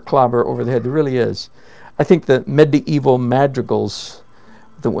time for clobber over the head. There really is. I think the medieval madrigals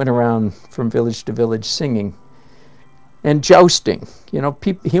that went around from village to village singing and jousting. You know,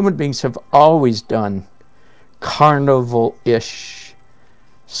 human beings have always done carnival-ish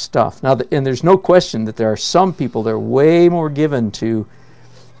stuff. Now, and there's no question that there are some people that are way more given to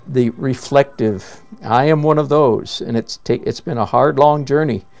the reflective. I am one of those, and it's been a hard, long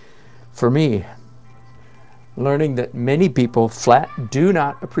journey for me, learning that many people flat do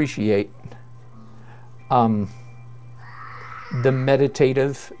not appreciate the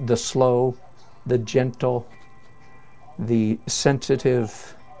meditative, the slow, the gentle, the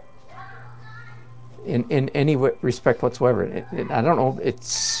sensitive, in any respect whatsoever. I don't know.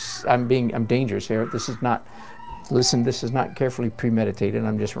 I'm dangerous here. This is not carefully premeditated.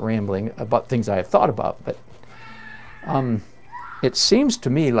 I'm just rambling about things I have thought about. But it seems to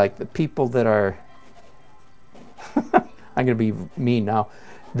me like the people that are, I'm going to be mean now,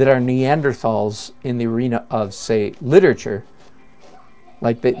 that are Neanderthals in the arena of, say, literature,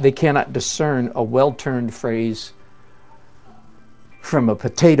 like they cannot discern a well-turned phrase from a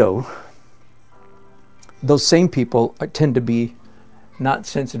potato. Those same people tend to be not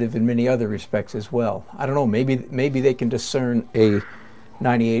sensitive in many other respects as well. I don't know, maybe they can discern a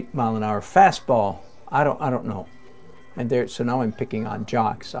 98-mile-an-hour fastball. I don't know. And so now I'm picking on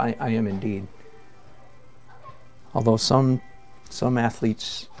jocks. I am indeed. Although some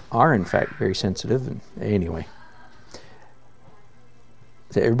athletes are in fact very sensitive. And anyway,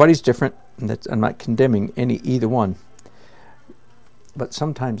 so everybody's different. And I'm not condemning either one. but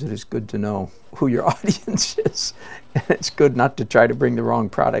sometimes it is good to know who your audience is. And it's good not to try to bring the wrong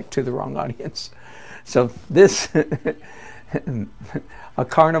product to the wrong audience. So this, a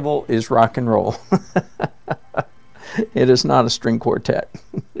carnival is rock and roll. It is not a string quartet.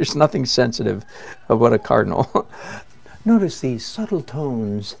 There's nothing sensitive about a cardinal. Notice these subtle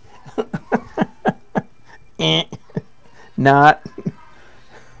tones. Not.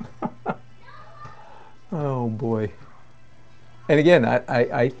 Oh boy. And again,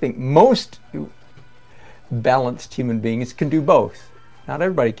 I think most balanced human beings can do both. Not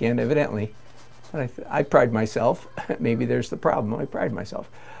everybody can, evidently. But I pride myself, maybe there's the problem, I pride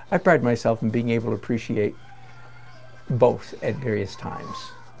myself in being able to appreciate both at various times.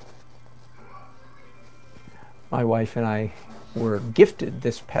 My wife and I were gifted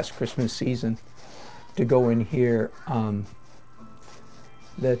this past Christmas season to go and hear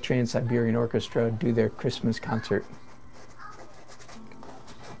the Trans-Siberian Orchestra do their Christmas concert.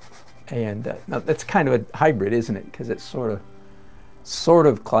 And now that's kind of a hybrid, isn't it? Because it's sort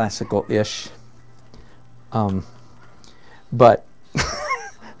of classical-ish. But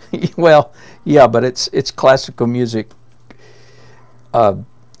well, yeah, but it's classical music,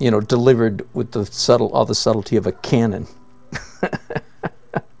 delivered with all the subtlety of a canon.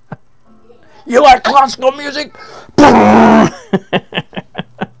 You like classical music?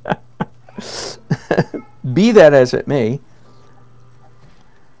 Be that as it may,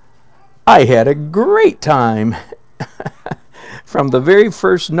 I had a great time. From the very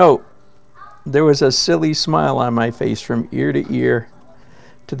first note, there was a silly smile on my face from ear to ear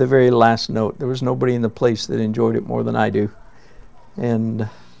to the very last note. There was nobody in the place that enjoyed it more than I do. And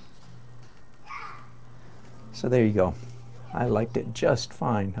so there you go. I liked it just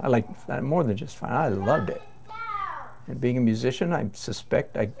fine. I liked that more than just fine. I loved it. And being a musician, I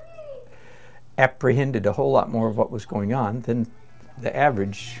suspect I apprehended a whole lot more of what was going on than the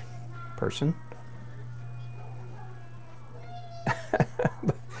average person.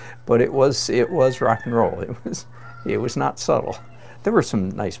 But it was rock and roll. It was not subtle. There were some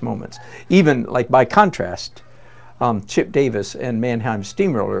nice moments. Even like by contrast, Chip Davis and Mannheim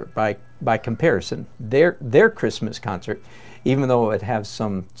Steamroller, by comparison, their Christmas concert, even though it would have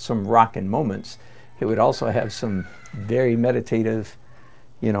some rockin' moments, it would also have some very meditative,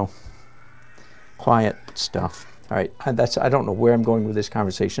 quiet stuff. All right, I don't know where I'm going with this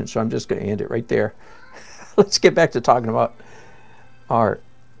conversation, so I'm just going to end it right there. Let's get back to talking about art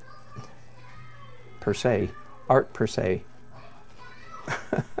per se.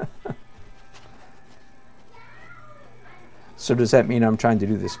 So does that mean I'm trying to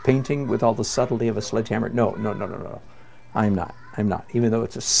do this painting with all the subtlety of a sledgehammer? No. I'm not. Even though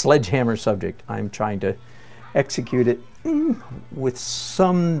it's a sledgehammer subject, I'm trying to execute it with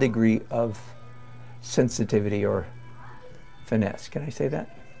some degree of sensitivity or finesse. Can I say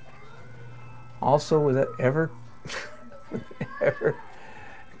that? Also with an ever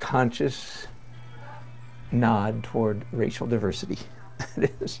conscious nod toward racial diversity.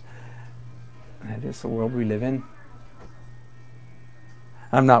 That is the world we live in.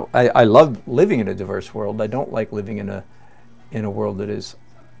 I love living in a diverse world. I don't like living in a world that is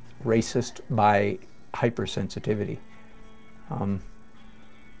racist by hypersensitivity.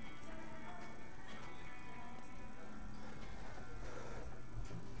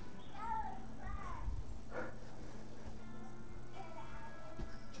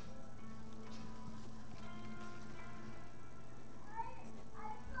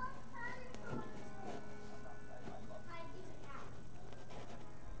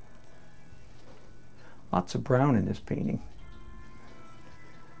 Lots of brown in this painting.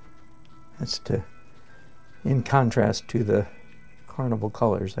 That's in contrast to the carnival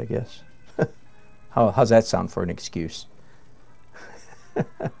colors, I guess. How's that sound for an excuse?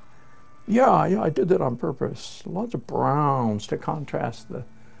 Yeah, I did that on purpose. Lots of browns to contrast the...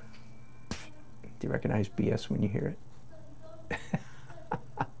 Do you recognize BS when you hear it?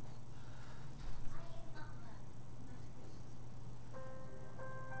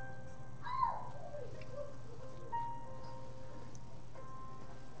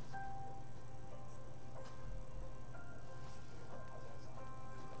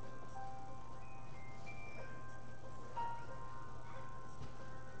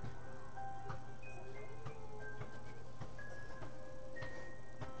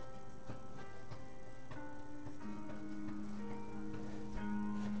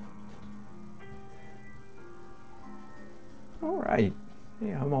 All right,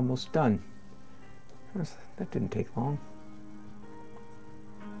 yeah, I'm almost done. That didn't take long.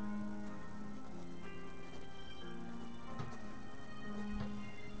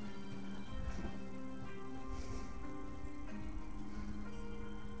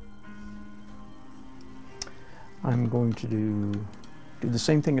 I'm going to do the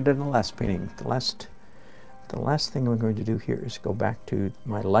same thing I did in the last painting. The last thing I'm going to do here is go back to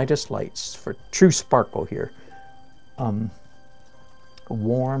my lightest lights for true sparkle here.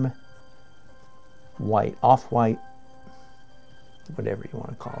 Warm white, off-white, whatever you want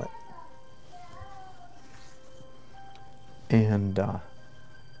to call it. And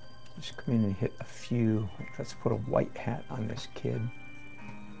just come in and hit a few. Let's put a white hat on this kid.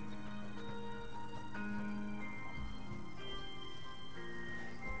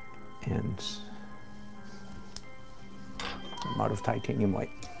 And I'm out of titanium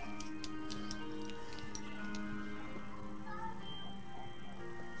white.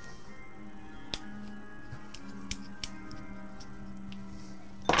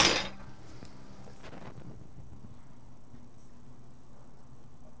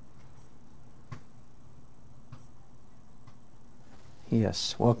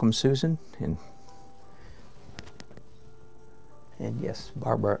 Yes, welcome Susan, and yes,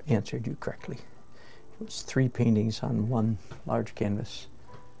 Barbara answered you correctly. It was 3 paintings on one large canvas.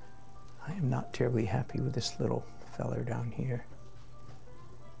 I am not terribly happy with this little feller down here.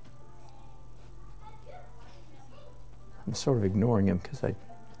 I'm sort of ignoring him because I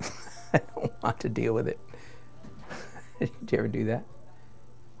don't want to deal with it. Did you ever do that?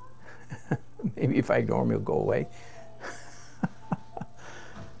 Maybe if I ignore him, he'll go away.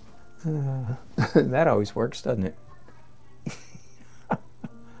 That always works, doesn't it?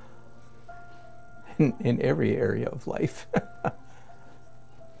 In every area of life.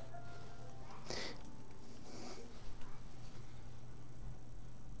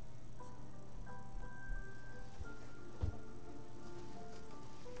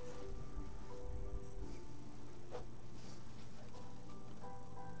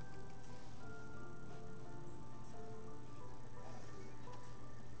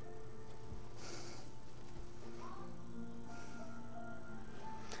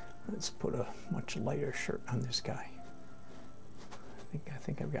 Let's put a much lighter shirt on this guy. I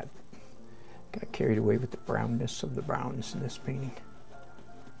think I've got carried away with the brownness of the browns in this painting.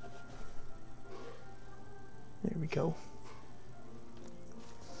 There we go.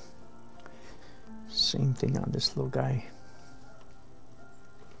 Same thing on this little guy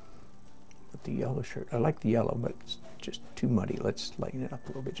with the yellow shirt. I like the yellow, but it's just too muddy. Let's lighten it up a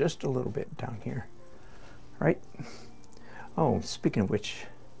little bit, just a little bit down here. Right? Oh, speaking of which,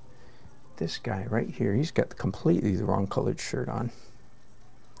 this guy right here, he's got completely the wrong colored shirt on.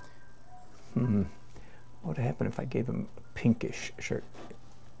 What would happen if I gave him a pinkish shirt?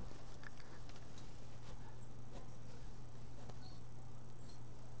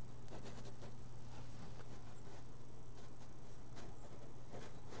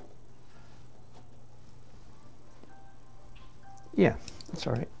 Yeah, that's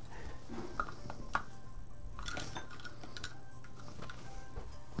all right.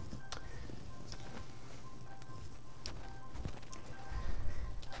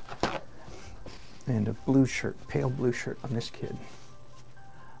 And a blue shirt, pale blue shirt on this kid.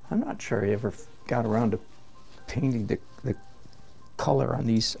 I'm not sure I ever got around to painting the color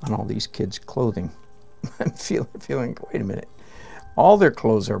on all these kids' clothing. I'm feeling, wait a minute, all their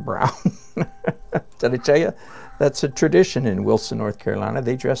clothes are brown. Did I tell you? That's a tradition in Wilson, North Carolina.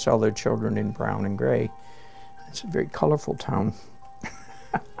 They dress all their children in brown and gray. It's a very colorful town.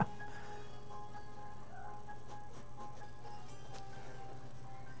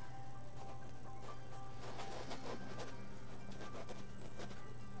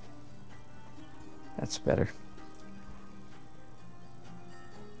 That's better.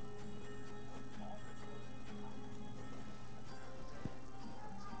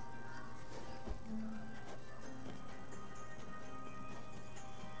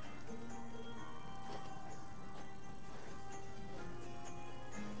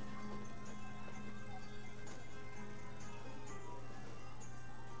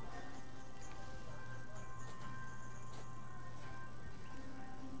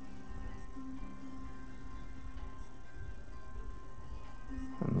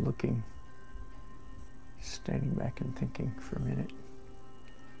 I'm looking, standing back and thinking for a minute.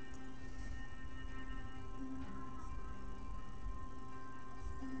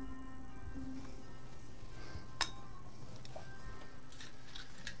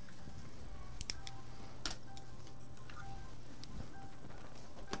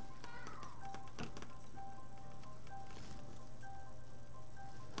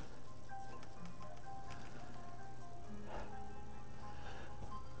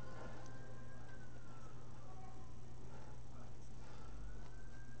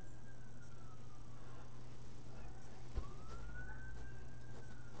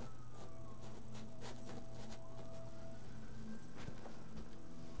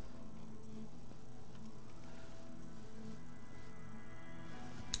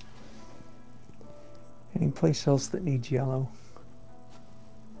 Any place else that needs yellow?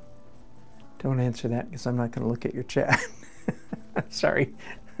 Don't answer that because I'm not going to look at your chat. Sorry,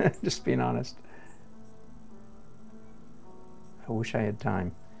 just being honest. I wish I had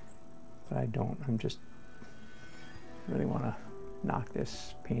time, but I don't. I'm just really want to knock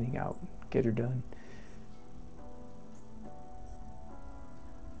this painting out, get her done.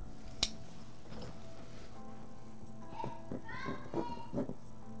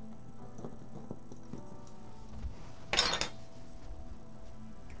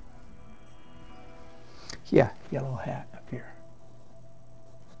 Yeah, yellow hat up here.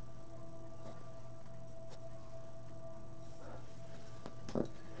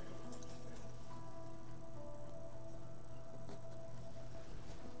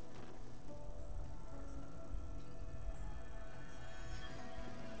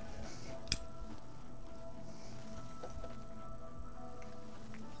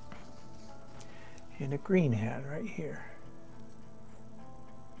 And a green hat right here.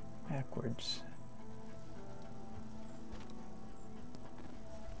 Backwards.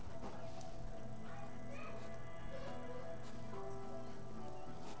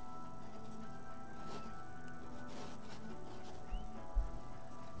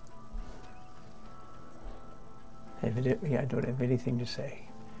 Evidently, I don't have anything to say.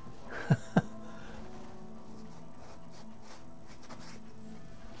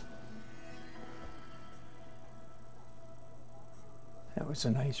 That was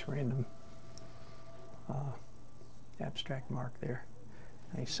a nice random abstract mark there.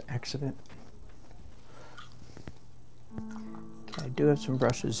 Nice accident. Okay, I do have some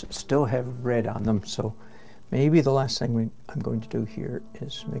brushes that still have red on them, so maybe the last thing I'm going to do here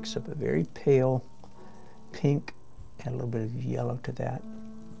is mix up a very pale pink, add a little bit of yellow to that,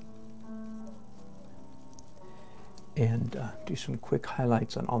 and do some quick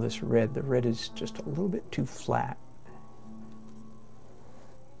highlights on all this red. The red is just a little bit too flat.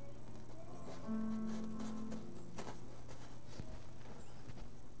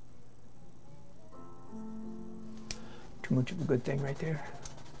 Too much of a good thing right there.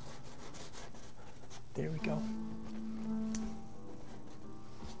 There we go.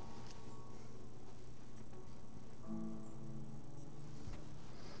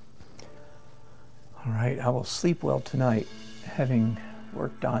 All right, I will sleep well tonight, having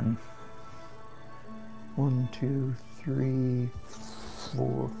worked on 1, 2, 3,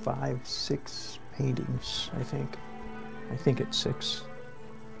 4, 5, 6 paintings, I think. I think it's 6.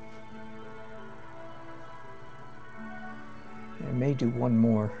 I may do one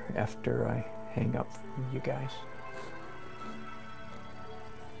more after I hang up from you guys.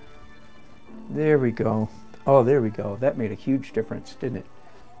 There we go. Oh, there we go. That made a huge difference, didn't it?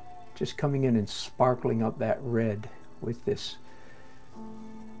 Just coming in and sparkling up that red with this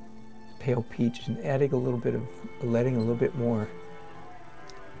pale peach and adding a little bit of, letting a little bit more,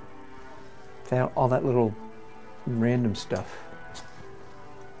 that, all that little random stuff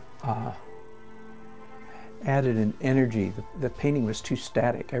added an energy. The painting was too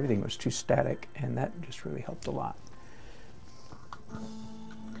static. Everything was too static, and that just really helped a lot.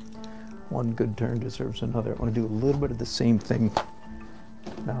 One good turn deserves another. I want to do a little bit of the same thing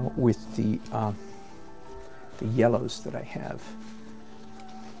now with the yellows that I have.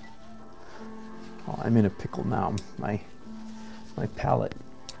 Oh, I'm in a pickle now. My palette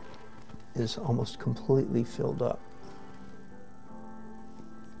is almost completely filled up.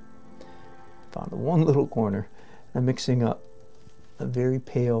 Found one little corner. I'm mixing up a very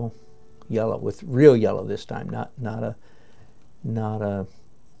pale yellow with real yellow this time, not a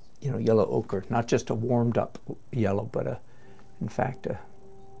yellow ochre, not just a warmed up yellow, but in fact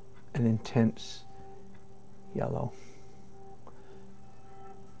an intense yellow.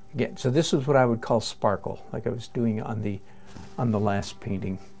 Again, so this is what I would call sparkle, like I was doing on the last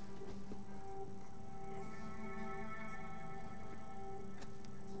painting.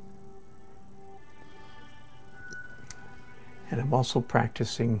 And I'm also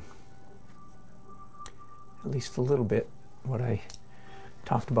practicing, at least a little bit, what I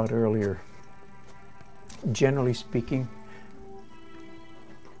talked about earlier. Generally speaking,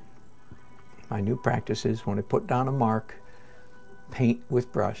 my new practice is when I put down a mark, paint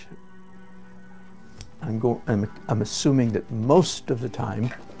with brush, I'm assuming that most of the time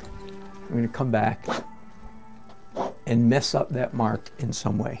I'm going to come back and mess up that mark in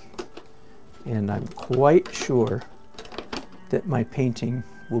some way. And I'm quite sure that my painting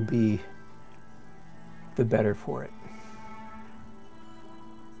will be the better for it.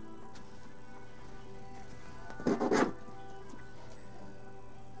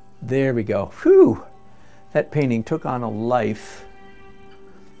 There we go. Whew! That painting took on a life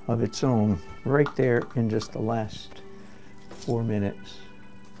of its own right there in just the last 4 minutes.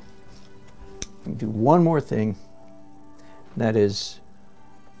 Do one more thing. That is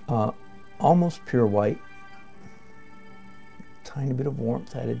almost pure white. Tiny bit of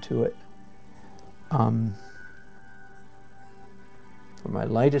warmth added to it. For my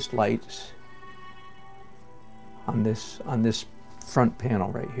lightest lights on this front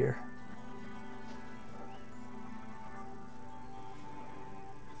panel right here.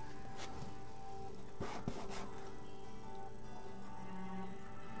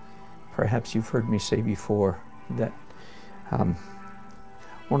 Perhaps you've heard me say before that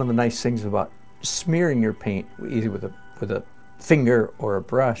one of the nice things about smearing your paint, either with a finger or a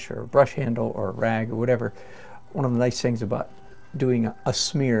brush handle or a rag or whatever, one of the nice things about doing a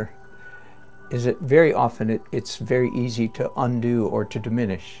smear is that very often it's very easy to undo or to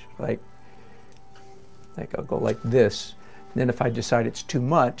diminish. Like I'll go like this, and then if I decide it's too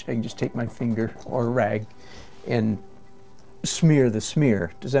much, I can just take my finger or a rag and smear the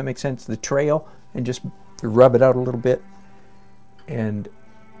smear. Does that make sense? The trail, and just rub it out a little bit, and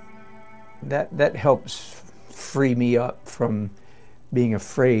that helps free me up from being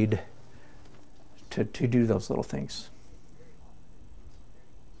afraid to do those little things.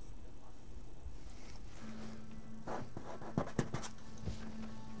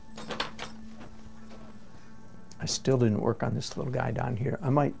 I still didn't work on this little guy down here. I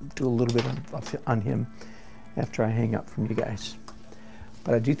might do a little bit on him after I hang up from you guys.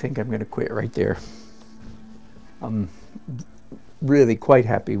 But I do think I'm going to quit right there. I'm really quite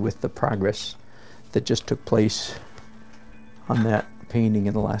happy with the progress that just took place on that painting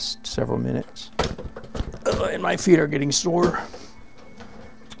in the last several minutes. And my feet are getting sore.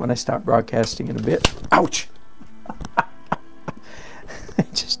 When I stop broadcasting in a bit. Ouch! I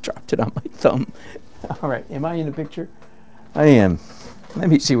just dropped it on my thumb. All right, am I in the picture? I am. Let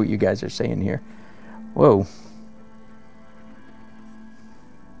me see what you guys are saying here. Whoa.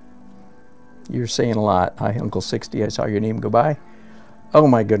 You're saying a lot. Hi, Uncle 60. I saw your name go by. Oh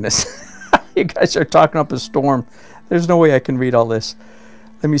my goodness. You guys are talking up a storm. There's no way I can read all this.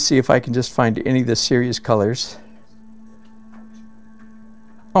 Let me see if I can just find any of the serious colors.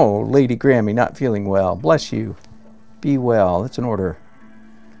 Oh, Lady Grammy, not feeling well. Bless you. Be well. That's an order.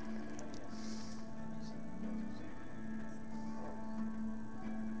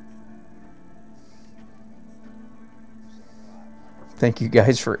 Thank you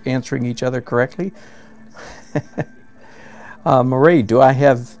guys for answering each other correctly. Marie, do I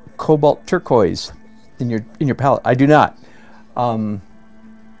have cobalt turquoise in your palette? I do not. I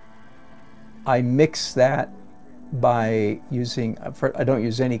mix that by using, I don't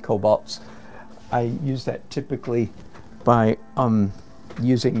use any cobalts. I use that typically by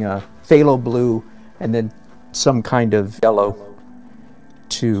using phthalo blue and then some kind of yellow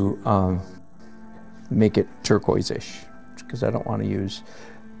to make it turquoise-ish, because I don't want to use.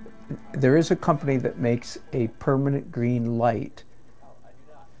 There is a company that makes a permanent green light.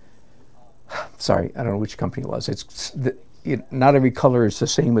 Sorry, I don't know which company it was. Not every color is the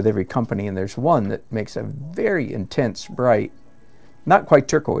same with every company, and there's one that makes a very intense, bright, not quite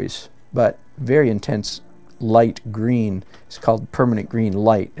turquoise, but very intense light green. It's called permanent green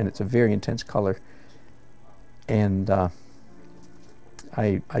light, and it's a very intense color. And I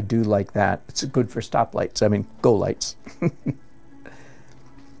do like that. It's good for stoplights. I mean, go lights.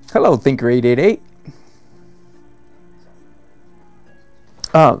 Hello, Thinker888.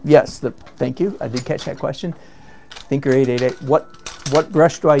 Yes, thank you. I did catch that question. Thinker888. What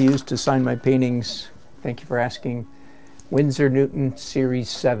brush do I use to sign my paintings? Thank you for asking. Winsor Newton Series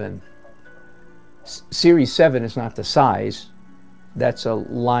 7. Series 7 is not the size. That's a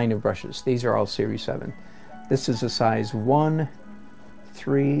line of brushes. These are all Series 7. This is a size 1,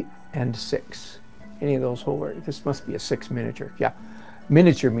 3, and 6. Any of those will work. This must be a 6 miniature. Yeah.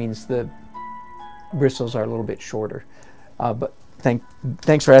 Miniature means the bristles are a little bit shorter. But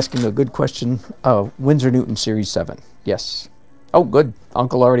thanks for asking a good question. Winsor Newton Series 7. Yes. Oh, good.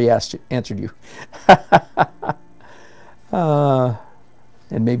 Uncle already answered you.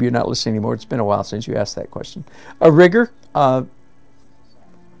 And maybe you're not listening anymore. It's been a while since you asked that question. A rigger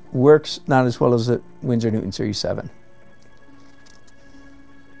works not as well as the Winsor Newton Series 7.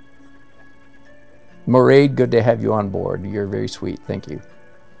 Moraid, good to have you on board. You're very sweet. Thank you.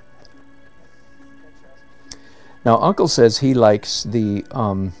 Now, Uncle says he likes the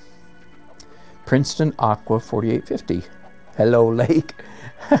Princeton Aqua 4850. Hello, Lake.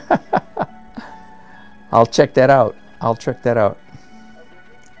 I'll check that out. I'll check that out.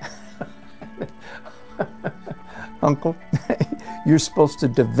 Uncle, you're supposed to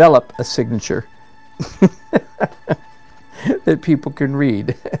develop a signature. that people can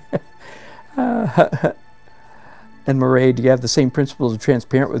read. And Murray, do you have the same principles of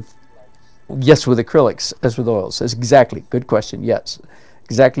transparent with, yes, with acrylics as with oils? That's exactly, good question, yes.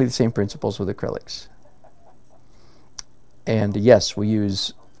 Exactly the same principles with acrylics. And yes, we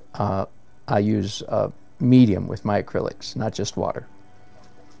use, I use medium with my acrylics, not just water.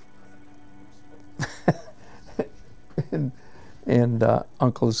 and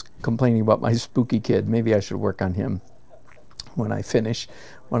Uncle's complaining about my spooky kid. Maybe I should work on him when I finish,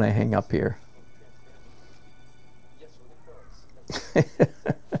 when I hang up here.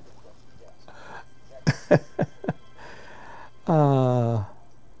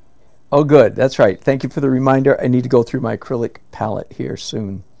 Oh, good. That's right. Thank you for the reminder. I need to go through my acrylic palette here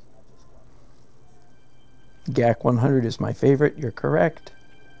soon. GAC 100 is my favorite. You're correct.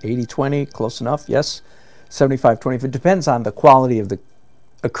 80-20, close enough. Yes. 75-20. It depends on the quality of the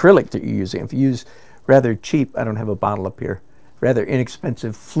acrylic that you're using. If you use rather cheap, I don't have a bottle up here, rather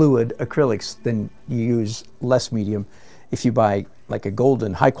inexpensive fluid acrylics, then you use less medium. If you buy like a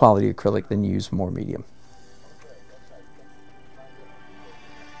golden high quality acrylic, then you use more medium.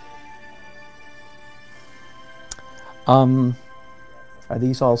 Are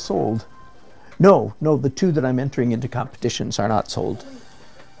these all sold? No, the two that I'm entering into competitions are not sold.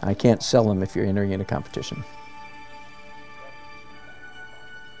 I can't sell them if you're entering into competition.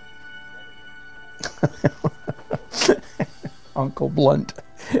 Uncle Blunt.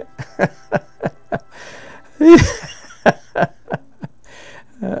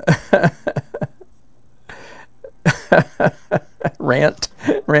 Rant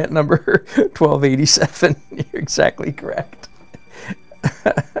number 1287. You're exactly correct.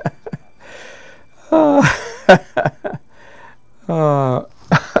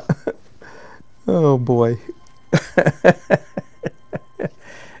 Oh boy.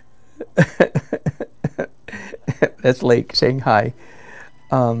 That's Lake saying hi.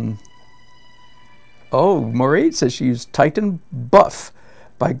 Oh, Maureen says she used Titan Buff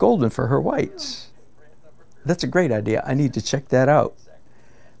by Golden for her whites. That's a great idea. I need to check that out.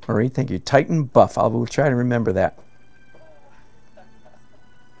 Maureen, thank you. Titan Buff. I will try to remember that.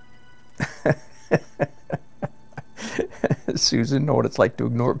 Susan, know what it's like to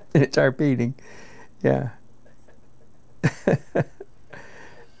ignore an entire painting. Yeah.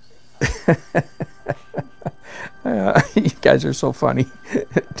 You guys are so funny.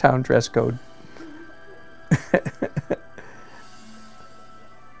 Town dress code.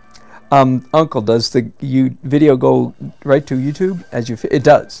 Uncle, does the video go right to YouTube? It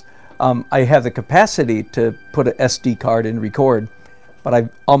does. I have the capacity to put an SD card and record, but I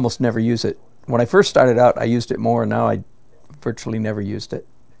almost never use it. When I first started out, I used it more, and now I virtually never used it.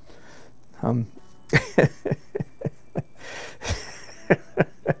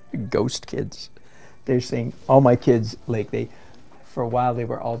 Ghost kids. They're saying all my kids, like for a while they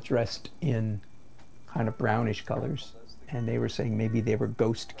were all dressed in kind of brownish colors, and they were saying maybe they were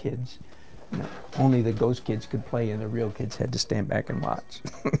ghost kids. No, only the ghost kids could play, and the real kids had to stand back and watch.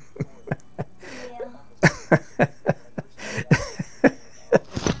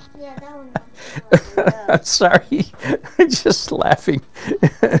 Yeah, that one. I'm sorry. I'm just laughing.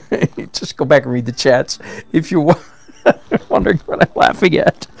 Just go back and read the chats if you're wondering what I'm laughing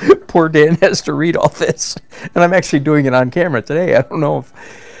at. Poor Dan has to read all this, and I'm actually doing it on camera today. I don't know if.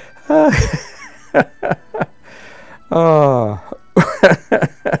 Oh.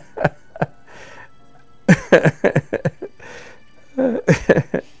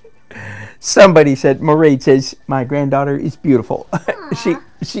 Somebody said, Mairead says, my granddaughter is beautiful. She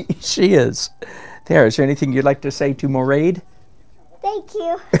is. There, is there anything you'd like to say to Mairead? Thank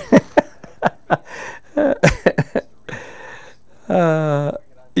you.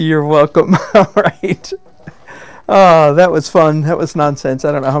 You're welcome. All right. Oh, that was fun. That was nonsense.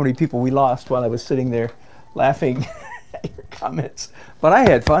 I don't know how many people we lost while I was sitting there laughing at your comments. But I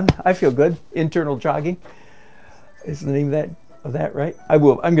had fun. I feel good. Internal jogging is the name of that, right? I'm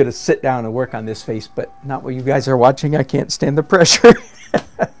going to sit down and work on this face, but not while you guys are watching. I can't stand the pressure.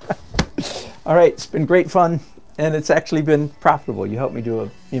 All right. It's been great fun, and it's actually been profitable. You helped me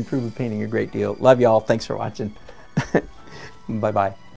improve the painting a great deal. Love y'all. Thanks for watching. Bye-bye.